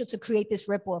potential to create this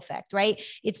ripple effect, right?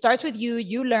 It starts with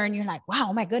you learn, you're like, wow,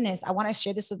 oh my goodness, I want to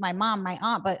share this with my mom, my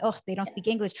aunt, but they don't speak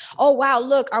English. Oh, wow,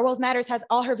 look, Our Wealth Matters has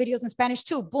all her videos in Spanish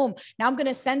too. Boom. Now I'm going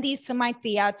to send these to my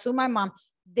tia, to my mom.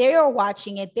 They are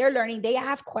watching it. They're learning. They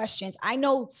have questions. I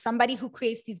know somebody who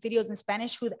creates these videos in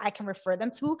Spanish who I can refer them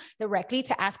to directly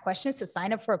to ask questions, to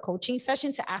sign up for a coaching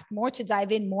session, to ask more, to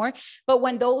dive in more. But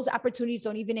when those opportunities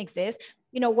don't even exist,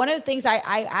 you know, one of the things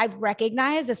I've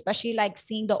recognized, especially like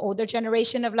seeing the older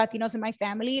generation of Latinos in my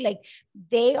family, like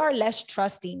they are less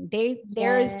trusting.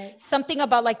 There's something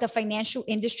about like the financial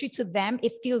industry to them.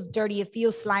 It feels dirty. It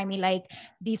feels slimy. Like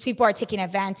these people are taking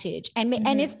advantage. And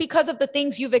it's because of the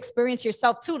things you've experienced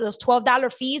yourself too. Those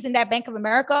 $12 fees in that Bank of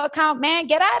America account, man,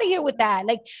 get out of here with that.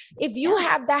 Like if you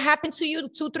have that happen to you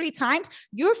 2-3 times,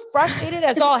 you're frustrated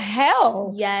as all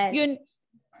hell.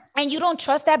 And you don't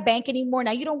trust that bank anymore.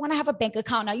 Now you don't want to have a bank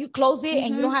account. Now you close it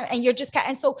and you don't have, and you're just,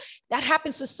 and so that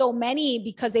happens to so many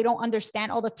because they don't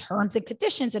understand all the terms and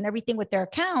conditions and everything with their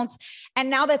accounts. And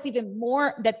now that's even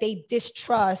more that they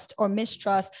distrust or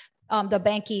mistrust the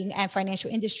banking and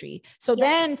financial industry. So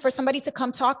then for somebody to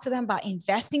come talk to them about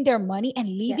investing their money and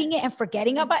leaving it and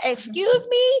forgetting about, excuse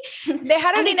me, they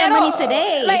had I need that money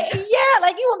today. Like,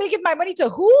 like you want me to give my money to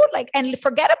who? Like, and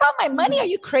forget about my money? Are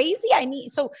you crazy?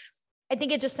 I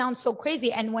think it just sounds so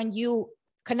crazy. And when you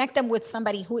connect them with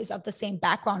somebody who is of the same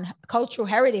background, cultural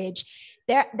heritage,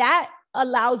 that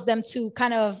allows them to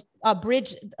kind of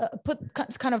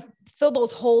fill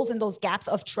those holes and those gaps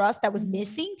of trust that was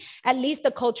missing. At least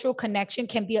the cultural connection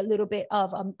can be a little bit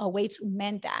of a way to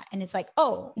mend that. And it's like,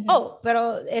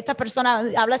 pero esta persona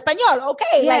habla español.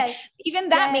 Okay. Like even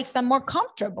that makes them more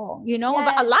comfortable, you know,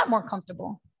 a lot more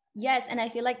comfortable. Yes. And I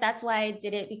feel like that's why I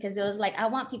did it, because it was like, I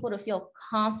want people to feel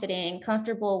confident and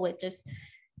comfortable with just,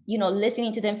 you know,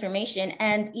 listening to the information.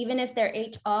 And even if their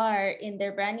HR in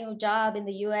their brand new job in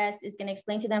the US is going to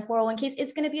explain to them 401ks,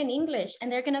 it's going to be in English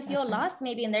and they're going to feel lost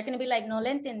maybe. And they're going to be like, no le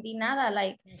entendí nada.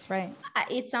 Like, that's right.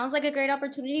 It sounds like a great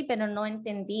opportunity, pero no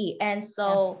entendí. And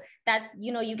so that's,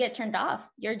 you know, you get turned off.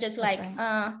 You're just that's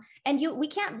like, and we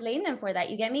can't blame them for that.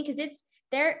 You get me? Because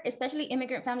they're, especially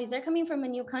immigrant families, they're coming from a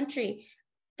new country.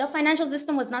 The financial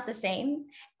system was not the same,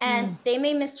 and they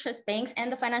may mistrust banks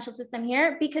and the financial system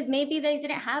here because maybe they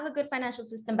didn't have a good financial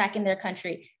system back in their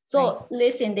country. So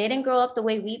listen, they didn't grow up the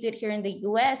way we did here in the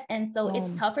US. And so it's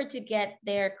tougher to get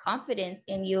their confidence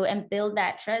in you and build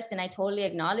that trust. And I totally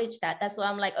acknowledge that. That's why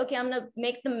I'm like, okay, I'm going to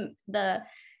make them the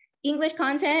English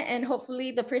content, and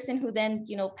hopefully the person who then,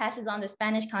 you know, passes on the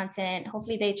Spanish content,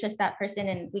 hopefully they trust that person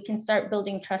and we can start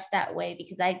building trust that way,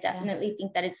 because I definitely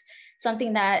think that it's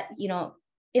something that, you know,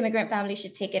 immigrant families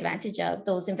should take advantage of,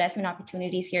 those investment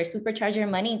opportunities here. Supercharge your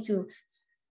money to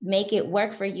make it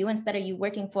work for you instead of you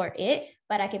working for it,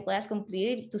 para que puedas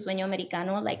cumplir tu sueño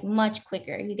americano like much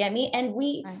quicker. You get me? And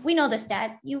we know the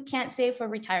stats. You can't save for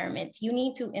retirement. You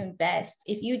need to invest.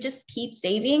 If you just keep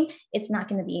saving, it's not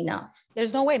going to be enough.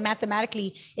 There's no way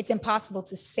mathematically it's impossible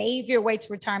to save your way to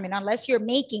retirement unless you're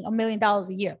making $1 million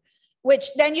a year.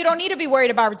 Which then you don't need to be worried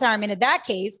about retirement in that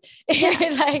case.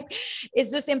 Like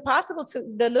it's just impossible to,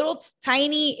 the little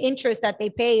tiny interest that they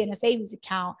pay in a savings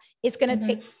account, it's going to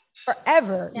take,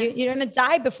 forever. Yeah. You're going to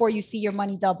die before you see your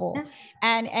money double.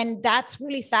 Yeah. And that's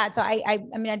really sad. So I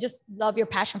mean, I just love your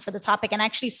passion for the topic. And I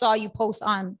actually saw you post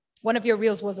on one of your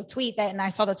reels was a tweet that, and I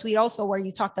saw the tweet also where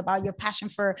you talked about your passion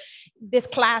for this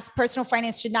class. Personal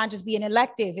finance should not just be an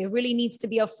elective. It really needs to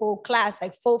be a full class,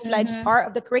 like full-fledged part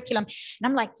of the curriculum. And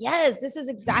I'm like, yes, this is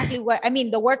exactly what, I mean,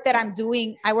 the work that I'm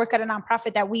doing, I work at a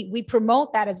nonprofit that we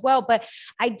promote that as well. But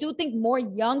I do think more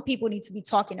young people need to be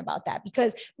talking about that,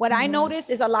 because what I notice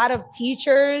is a lot of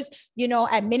teachers, you know,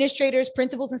 administrators,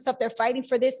 principals and stuff, they're fighting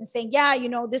for this and saying, yeah, you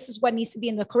know, this is what needs to be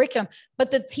in the curriculum.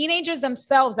 But the teenagers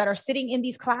themselves that are sitting in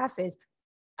these classes,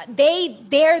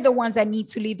 they're the ones that need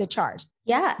to lead the charge.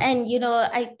 Yeah. And, you know,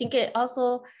 I think it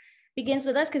also begins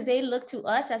with us, because they look to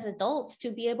us as adults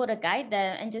to be able to guide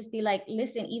them and just be like,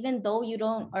 listen, even though you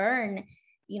don't earn,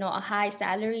 you know, a high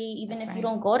salary, even if you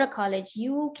don't go to college,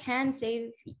 you can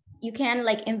save, you can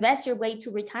like invest your way to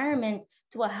retirement,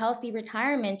 to a healthy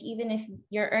retirement, even if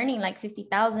you're earning like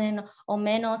 50,000 or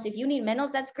menos. If you need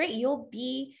menos, that's great. You'll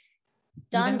be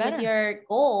done with your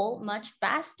goal much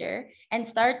faster. And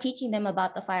start teaching them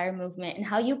about the FIRE movement and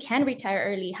how you can retire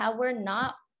early, how we're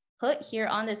not put here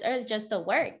on this earth just to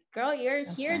work. Girl, you're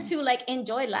here to like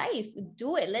enjoy life.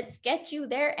 Do it. Let's get you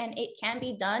there. And it can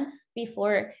be done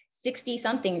before 60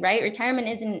 something, right? Retirement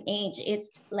isn't an age.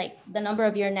 It's like the number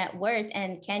of your net worth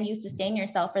and can you sustain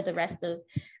yourself for the rest of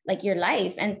like your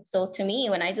life. And so to me,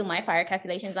 when I do my FIRE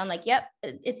calculations, I'm like, yep,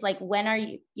 it's like, when are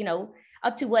you, you know,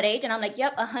 up to what age? And I'm like,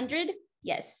 yep, 100.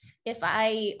 Yes. If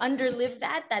I underlive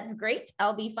that, that's great.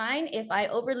 I'll be fine. If I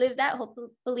overlive that,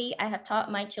 hopefully I have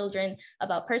taught my children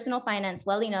about personal finance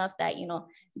well enough that, you know,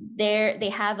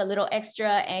 they have a little extra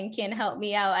and can help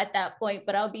me out at that point,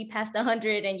 but I'll be past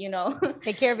 100 and, you know,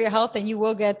 take care of your health and you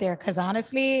will get there. Cause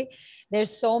honestly,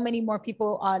 there's so many more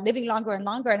people living longer and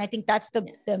longer. And I think that's the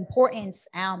importance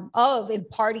of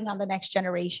imparting on the next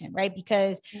generation, right?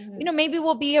 Because, you know, maybe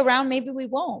we'll be around, maybe we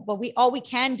won't, but all we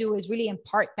can do is really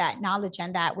impart that knowledge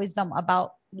and that wisdom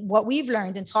about what we've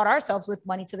learned and taught ourselves with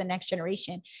money to the next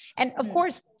generation. And of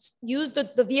course, use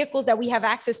the vehicles that we have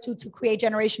access to create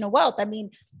generational wealth. I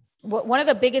mean, one of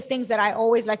the biggest things that I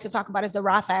always like to talk about is the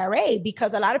Roth IRA,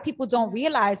 because a lot of people don't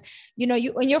realize, you know,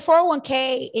 you in your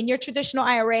 401k, in your traditional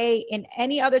IRA, in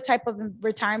any other type of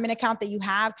retirement account that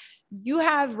you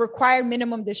have required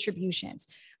minimum distributions,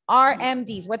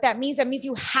 RMDs. What that means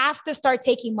you have to start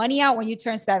taking money out when you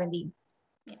turn 70.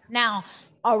 Yeah. Now,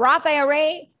 a Roth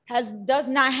IRA does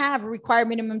not have a required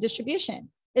minimum distribution.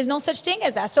 There's no such thing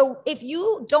as that. So if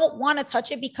you don't want to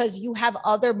touch it because you have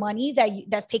other money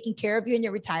that's taking care of you in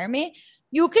your retirement,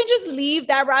 you can just leave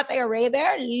that Roth IRA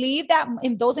there, leave that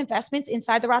in those investments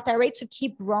inside the Roth IRA to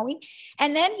keep growing.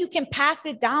 And then you can pass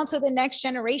it down to the next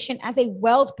generation as a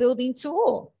wealth building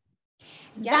tool.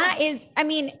 Yes. That is, I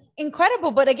mean,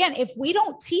 incredible. But again, if we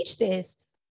don't teach this,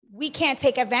 we can't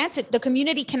take advantage. The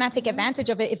community cannot take advantage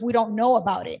of it if we don't know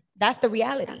about it. That's the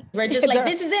reality. We're just like,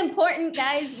 this is important,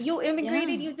 guys. You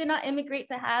immigrated. You did not immigrate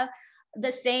to have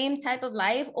the same type of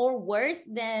life or worse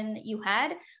than you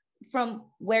had from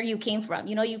where you came from.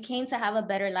 You know, you came to have a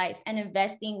better life, and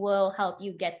investing will help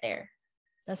you get there.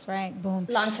 That's right. Boom.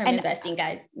 Long-term investing,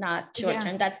 guys, not short-term.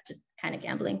 Yeah. That's just kind of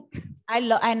gambling. I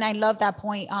love that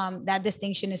point. That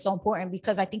distinction is so important,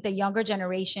 because I think the younger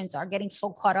generations are getting so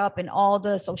caught up in all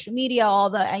the social media, all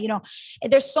the, you know,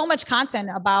 there's so much content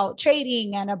about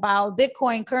trading and about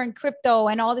Bitcoin, current crypto,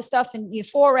 and all this stuff, and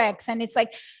Forex. And it's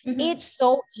like, it's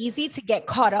so easy to get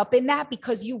caught up in that,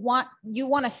 because you want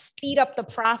to speed up the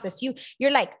process.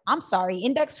 You're like, I'm sorry,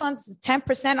 index funds is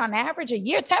 10% on average a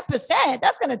year, 10%.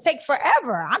 That's going to take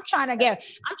forever. I'm trying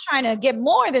to get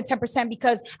more than 10%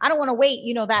 because I don't want to wait,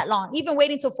 you know, that long. Even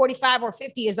waiting till 45 or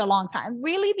 50 is a long time,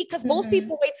 really, because most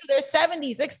people wait till they're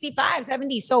 70, 65,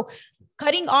 70. So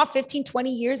cutting off 15,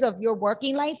 20 years of your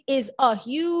working life is a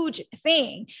huge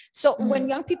thing. So when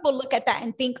young people look at that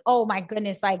and think, oh my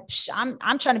goodness, like I'm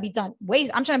trying to be done.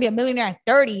 I'm trying to be a millionaire at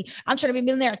 30. I'm trying to be a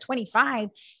millionaire at 25.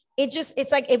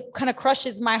 It's like, it kind of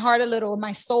crushes my heart a little,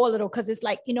 my soul a little. Cause it's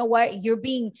like, you know what, you're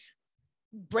being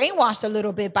brainwashed a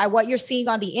little bit by what you're seeing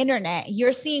on the internet.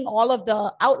 You're seeing all of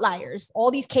the outliers, all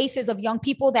these cases of young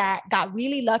people that got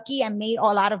really lucky and made a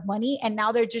lot of money. And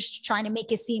now they're just trying to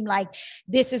make it seem like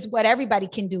this is what everybody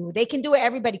can do. They can do it.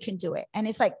 Everybody can do it. And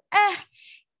it's like,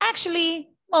 actually,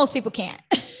 most people can't.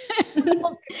 Most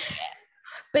people can't.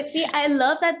 But see, I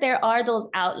love that there are those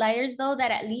outliers though,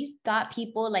 that at least got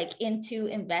people like into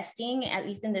investing, at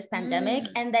least in this pandemic,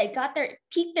 and that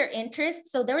piqued their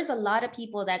interest. So there was a lot of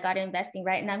people that got investing,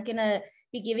 right? And I'm going to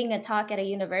be giving a talk at a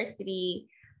university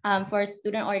for a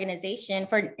student organization,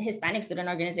 for Hispanic student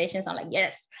organizations. I'm like,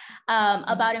 yes,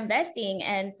 about investing.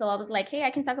 And so I was like, hey,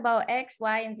 I can talk about X,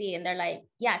 Y, and Z. And they're like,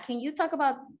 yeah, can you talk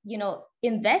about,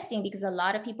 investing? Because a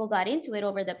lot of people got into it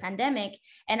over the pandemic.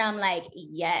 And I'm like,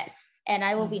 yes. And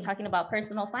I will be talking about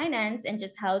personal finance and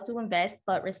just how to invest,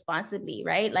 but responsibly,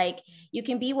 right? Like you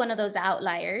can be one of those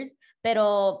outliers, but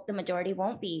the majority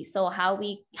won't be. So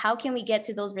how can we get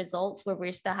to those results where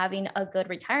we're still having a good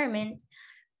retirement,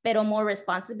 pero more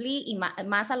responsibly y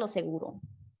más a lo seguro?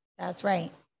 That's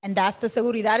right. And that's the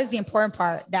seguridad. That is the important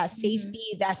part, that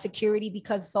safety, that security,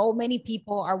 because so many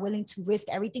people are willing to risk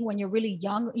everything when you're really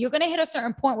young. You're going to hit a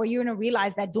certain point where you're going to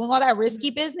realize that doing all that risky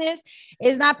business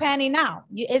is not panning out.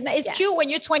 It's cute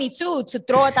when you're 22 to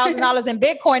throw $1,000 in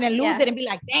Bitcoin and lose it and be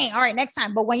like, dang, all right, next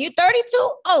time. But when you're 32,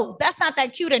 oh, that's not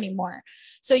that cute anymore.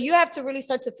 So you have to really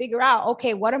start to figure out,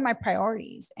 okay, what are my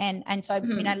priorities? And so, I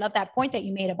mean, I love that point that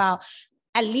you made about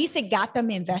at least it got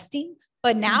them investing.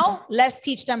 But now let's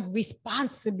teach them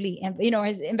responsibly and,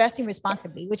 investing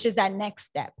responsibly, which is that next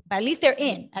step. But at least they're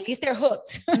in, at least they're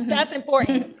hooked. That's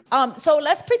important. So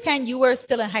let's pretend you were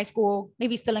still in high school,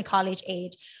 maybe still in college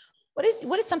age. What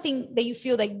is something that you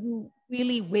feel that you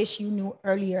really wish you knew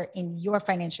earlier in your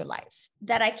financial life?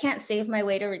 That I can't save my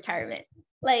way to retirement.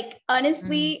 Like,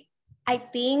 honestly, I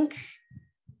think,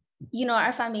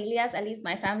 our familias, at least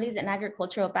my family, is an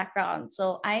agricultural background.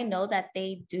 So I know that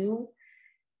they do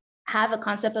have a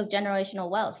concept of generational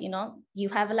wealth. You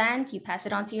have land, you pass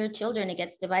it on to your children, it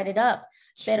gets divided up.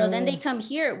 But then they come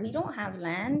here, we don't have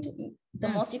land. The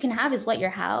most you can have is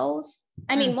your house.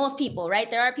 I mean, most people, right?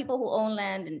 There are people who own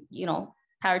land and,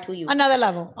 power to you. Another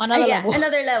level. Another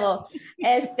level.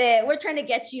 We're trying to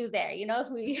get you there, if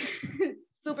we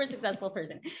super successful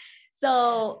person.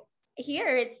 So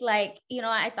here it's like,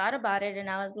 I thought about it and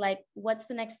I was like, what's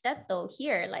the next step though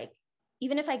here? Like,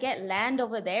 even if I get land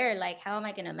over there, like, how am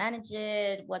I going to manage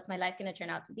it? What's my life going to turn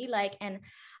out to be like? And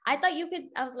I thought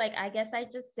I was like, I guess I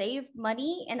just save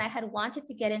money. And I had wanted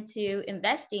to get into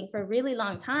investing for a really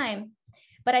long time.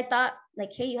 But I thought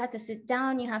like, hey, you have to sit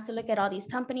down. You have to look at all these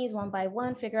companies one by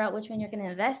one, figure out which one you're going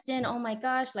to invest in. Oh my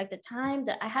gosh, like the time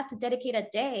that I have to dedicate a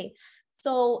day.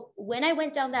 So when I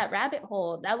went down that rabbit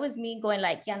hole, that was me going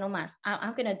like, yeah, no mas,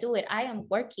 I'm going to do it. I am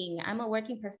working. I'm a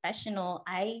working professional.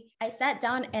 I sat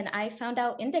down and I found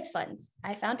out index funds.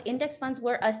 I found index funds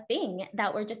were a thing,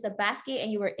 that were just a basket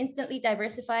and you were instantly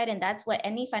diversified. And that's what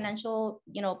any financial,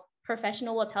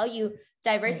 professional will tell you.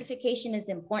 Diversification is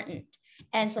important.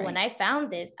 And that's so when I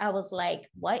found this, I was like,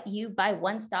 what? You buy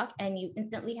one stock and you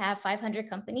instantly have 500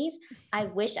 companies. I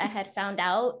wish I had found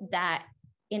out that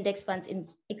index funds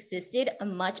existed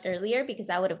much earlier, because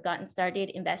I would have gotten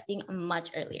started investing much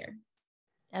earlier.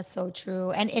 That's so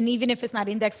true. And even if it's not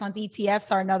index funds,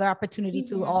 ETFs are another opportunity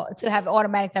to have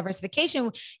automatic diversification.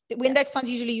 With index funds,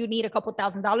 usually you need a couple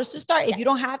 $1,000s to start. If you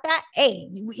don't have that,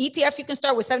 ETFs, you can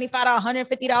start with $75,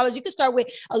 $150. You can start with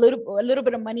a little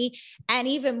bit of money. And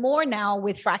even more now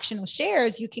with fractional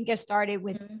shares, you can get started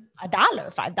with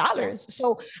 $1, $5.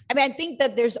 So, I mean, I think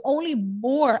that there's only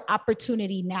more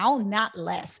opportunity now, not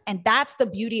less. And that's the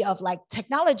beauty of like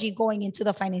technology going into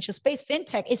the financial space.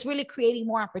 FinTech is really creating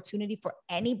more opportunity for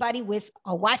anybody with a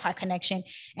Wi-Fi connection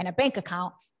and a bank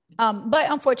account.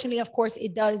 But unfortunately, of course,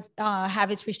 it does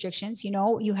have its restrictions.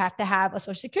 You have to have a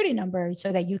social security number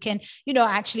so that you can,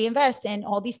 actually invest in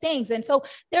all these things. And so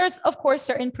there's, of course,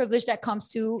 certain privilege that comes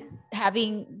to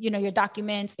having, your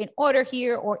documents in order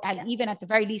here, or even at the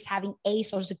very least, having a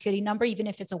social security number, even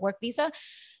if it's a work visa.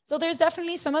 So there's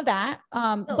definitely some of that.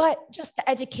 But just the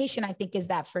education, I think, is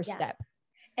that first step.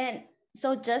 And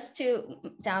so just to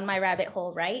down my rabbit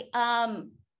hole, right?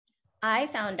 I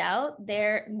found out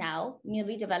they're now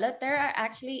newly developed. There are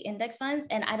actually index funds,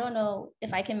 and I don't know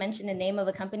if I can mention the name of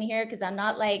a company here because I'm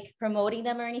not like promoting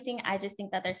them or anything. I just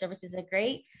think that their services are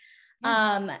great.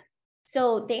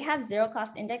 So they have zero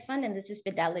cost index fund, and this is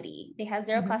Fidelity. They have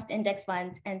zero cost index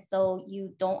funds. And so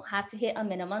you don't have to hit a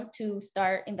minimum to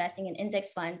start investing in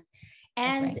index funds.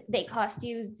 And they cost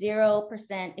you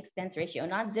 0% expense ratio,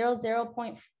 not 0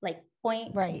 point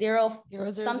zero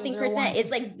something percent.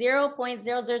 It's like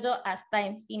 0.000 hasta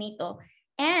infinito.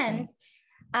 And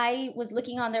I was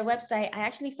looking on their website. I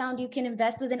actually found you can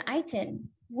invest with an ITIN,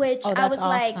 which I was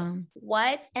like,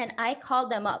 what? And I called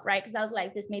them up, right? Because I was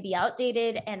like, this may be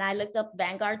outdated. And I looked up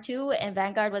Vanguard too. And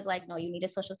Vanguard was like, no, you need a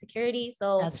social security.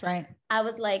 So that's right. I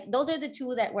was like, those are the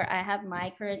two that where I have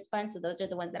my current funds. So those are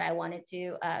the ones that I wanted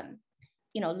to,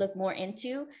 look more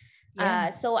into.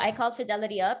 So I called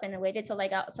Fidelity up and I waited till I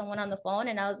got someone on the phone.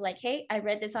 And I was like, hey, I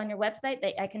read this on your website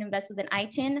that I can invest with an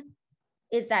ITIN.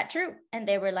 Is that true? And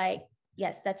they were like,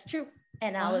 yes, that's true.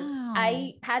 And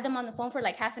I had them on the phone for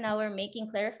like half an hour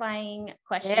making clarifying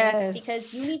questions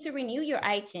because you need to renew your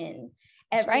ITIN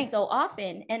every so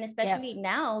often. And especially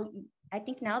now, I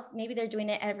think now maybe they're doing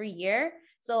it every year.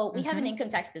 So we have an income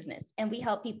tax business and we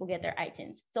help people get their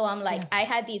ITINs. So I'm like, I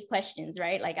had these questions,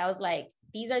 right? Like I was like,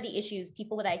 these are the issues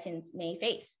people with ITINs may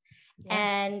face.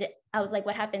 And I was like,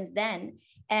 what happens then?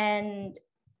 And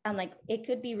I'm like, it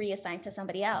could be reassigned to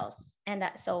somebody else. And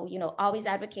that, so, you know, always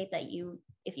advocate that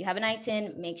if you have an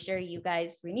ITIN, make sure you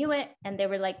guys renew it. And they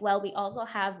were like, well, we also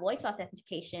have voice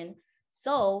authentication.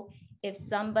 So if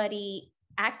somebody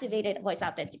activated voice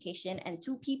authentication and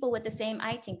two people with the same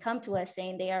ITIN come to us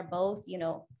saying they are both, you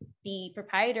know, the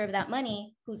proprietor of that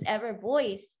money, whose ever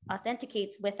voice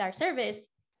authenticates with our service,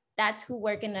 that's who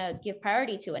we're going to give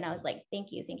priority to. And I was like,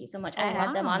 thank you so much. I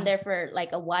had them on there for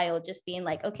like a while, just being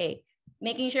like, okay,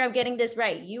 making sure I'm getting this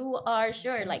right. You are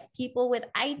sure, like people with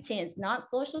ITINs, not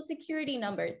social security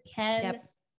numbers, can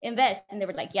invest. And they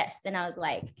were like, yes. And I was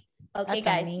like, okay, that's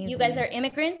guys, amazing. You guys are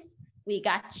immigrants. We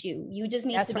got you. You just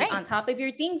need to be on top of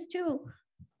your things too.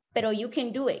 But you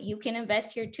can do it. You can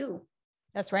invest here too.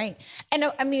 That's right. And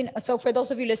I mean, so for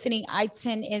those of you listening,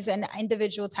 ITIN is an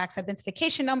individual tax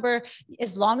identification number.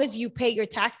 As long as you pay your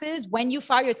taxes, when you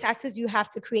file your taxes, you have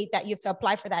to create that. You have to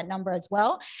apply for that number as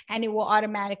well. And it will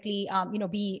automatically,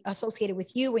 be associated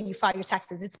with you when you file your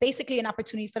taxes. It's basically an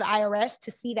opportunity for the IRS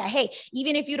to see that, hey,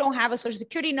 even if you don't have a social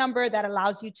security number that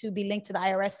allows you to be linked to the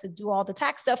IRS to do all the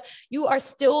tax stuff, you are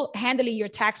still handling your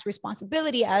tax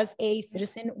responsibility as a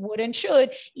citizen would and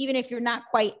should, even if you're not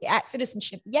quite at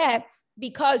citizenship yet,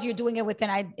 because you're doing it with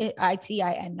an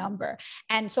ITIN number.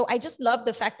 And so I just love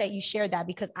the fact that you shared that,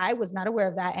 because I was not aware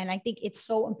of that. And I think it's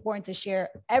so important to share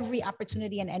every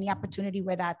opportunity and any opportunity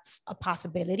where that's a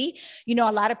possibility. You know,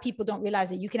 a lot of people don't realize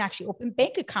that you can actually open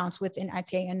bank accounts with an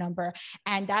ITIN number.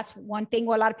 And that's one thing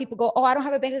where a lot of people go, oh, I don't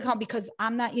have a bank account because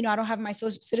I'm not, I don't have my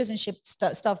social citizenship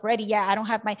stuff ready. Yeah, I don't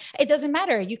have it doesn't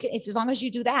matter. You can, as long as you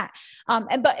do that.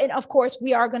 And of course,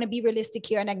 we are going to be realistic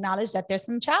here and acknowledge that there's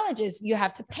some challenges. You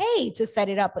have to pay to set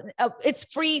it up. It's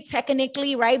free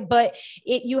technically, right? But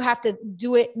you have to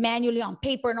do it manually on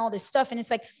paper and all this stuff. And it's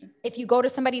like, if you go to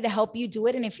somebody to help you do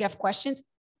it, and if you have questions,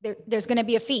 there's going to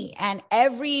be a fee. And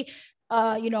every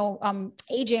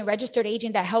registered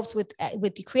agent that helps with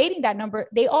creating that number,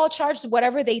 they all charge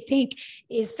whatever they think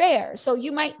is fair. So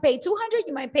you might pay 200,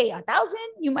 you might pay 1,000,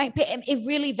 you might pay, and it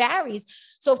really varies.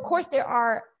 So of course there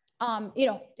are,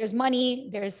 there's money,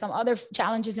 there's some other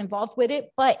challenges involved with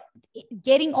it, but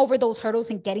getting over those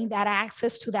hurdles and getting that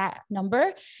access to that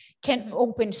number can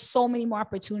open so many more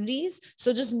opportunities.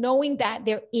 So just knowing that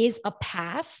there is a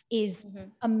path is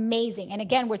amazing. And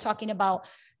again, we're talking about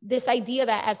this idea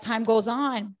that as time goes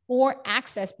on, more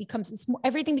access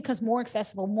everything becomes more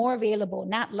accessible, more available,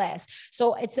 not less.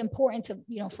 So it's important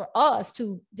to, for us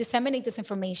to disseminate this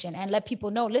information and let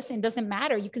people know, listen, it doesn't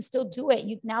matter. You can still do it.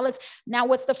 Now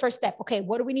what's the first step? Okay,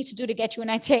 what do we need to do to get you an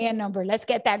ITIN number? Let's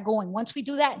get that going. Once we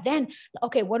do that, then,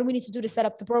 okay, what do we need to do to set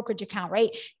up the brokerage account, right?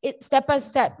 It step by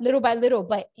step, little by little,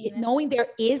 but knowing there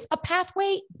is a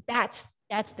pathway, that's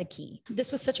the key.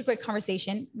 This was such a great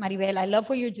conversation, Maribel. I love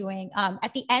what you're doing.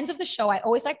 At the end of the show, I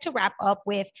always like to wrap up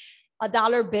with a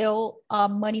dollar bill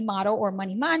money motto or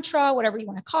money mantra, whatever you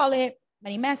want to call it,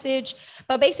 money message.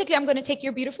 But basically, I'm going to take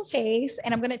your beautiful face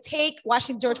and I'm going to take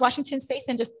George Washington's face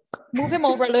and just move him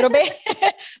over a little bit,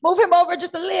 move him over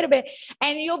just a little bit.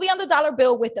 And you'll be on the dollar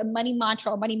bill with a money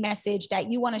mantra or money message that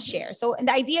you want to share. So, and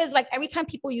the idea is like every time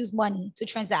people use money to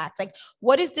transact, like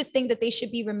what is this thing that they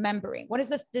should be remembering? What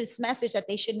is this message that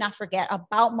they should not forget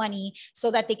about money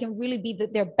so that they can really be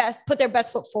put their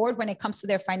best foot forward when it comes to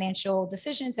their financial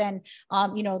decisions and,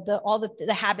 all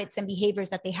the habits and behaviors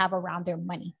that they have around their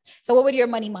money. So what would your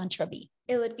money mantra be?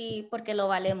 It would be porque lo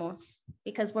valemos,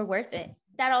 because we're worth it.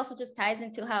 That also just ties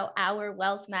into how our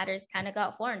wealth matters kind of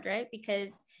got formed, right?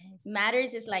 Because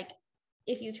matters is like,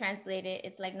 if you translate it,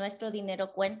 it's like nuestro dinero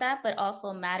cuenta, but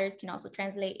also matters can also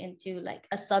translate into like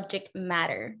a subject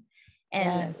matter.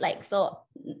 And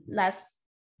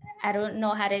I don't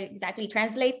know how to exactly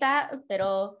translate that, but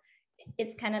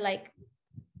it's kind of like,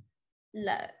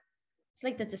 it's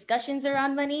like the discussions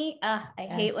around money. I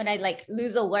hate when I like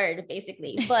lose a word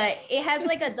basically, but it has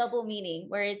like a double meaning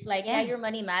where it's like, yeah, your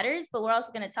money matters, but we're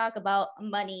also going to talk about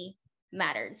money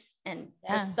matters and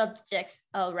the subjects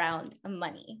around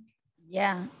money.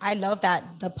 Yeah, I love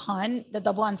that. The pun, the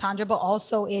double entendre, but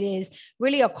also it is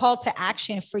really a call to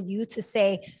action for you to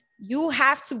say, you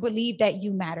have to believe that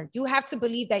you matter. You have to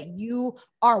believe that you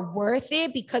are worth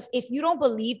it, because if you don't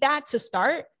believe that to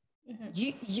start,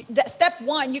 that step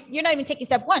one, you're not even taking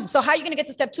step one. So how are you going to get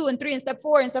to step 2 and 3 and step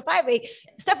 4 and step 5?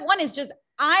 Step 1 is just,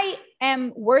 I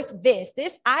am worth this.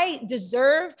 I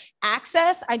deserve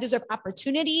access. I deserve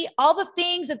opportunity, all the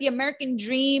things that the American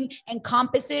dream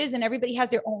encompasses, and everybody has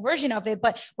their own version of it.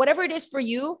 But whatever it is for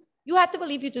you, you have to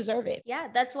believe you deserve it. Yeah,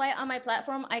 that's why on my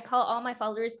platform, I call all my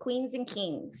followers queens and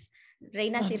kings.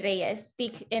 Reinas y Reyes,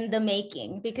 speak in the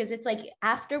making, because it's like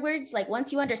afterwards, like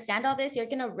once you understand all this, you're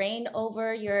going to reign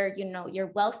over your, your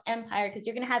wealth empire, because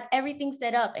you're going to have everything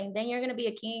set up, and then you're going to be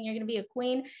a king, you're going to be a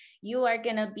queen. You are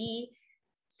going to be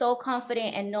so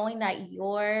confident and knowing that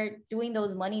you're doing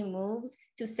those money moves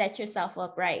to set yourself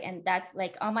up right. And that's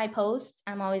like on my posts,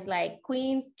 I'm always like,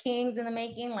 queens, kings in the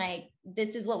making, like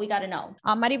this is what we got to know.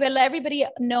 Maribel, let everybody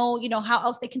know, how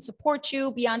else they can support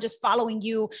you beyond just following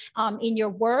you in your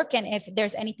work. And if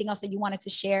there's anything else that you wanted to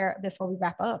share before we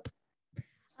wrap up.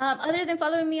 Other than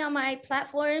following me on my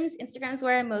platforms, Instagram's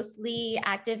where I'm mostly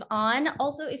active on.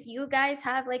 Also, if you guys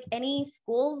have like any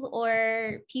schools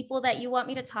or people that you want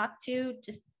me to talk to,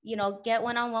 just, get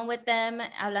one-on-one with them,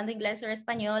 hablando inglés or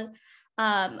español.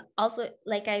 Also,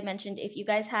 like I mentioned, if you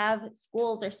guys have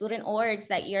schools or student orgs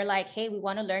that you're like, hey, we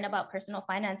want to learn about personal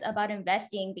finance, about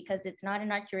investing, because it's not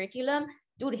in our curriculum,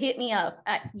 dude, hit me up.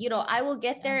 I will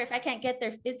get there. If I can't get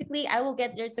there physically, I will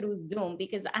get there through Zoom,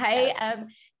 because I am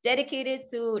dedicated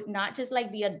to not just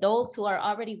like the adults who are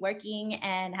already working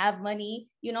and have money,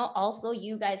 also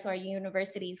you guys who are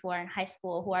universities, who are in high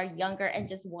school, who are younger and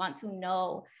just want to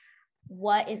know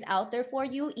what is out there for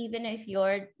you, even if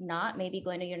you're not maybe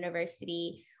going to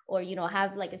university or,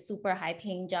 have like a super high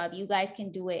paying job. You guys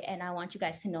can do it. And I want you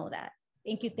guys to know that.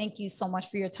 Thank you. Thank you so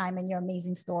much for your time and your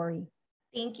amazing story.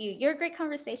 Thank you. You're a great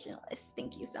conversationalist.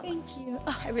 Thank you so much. Thank you.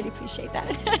 Oh, I really appreciate that.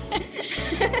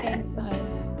 Thanks,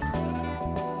 hon.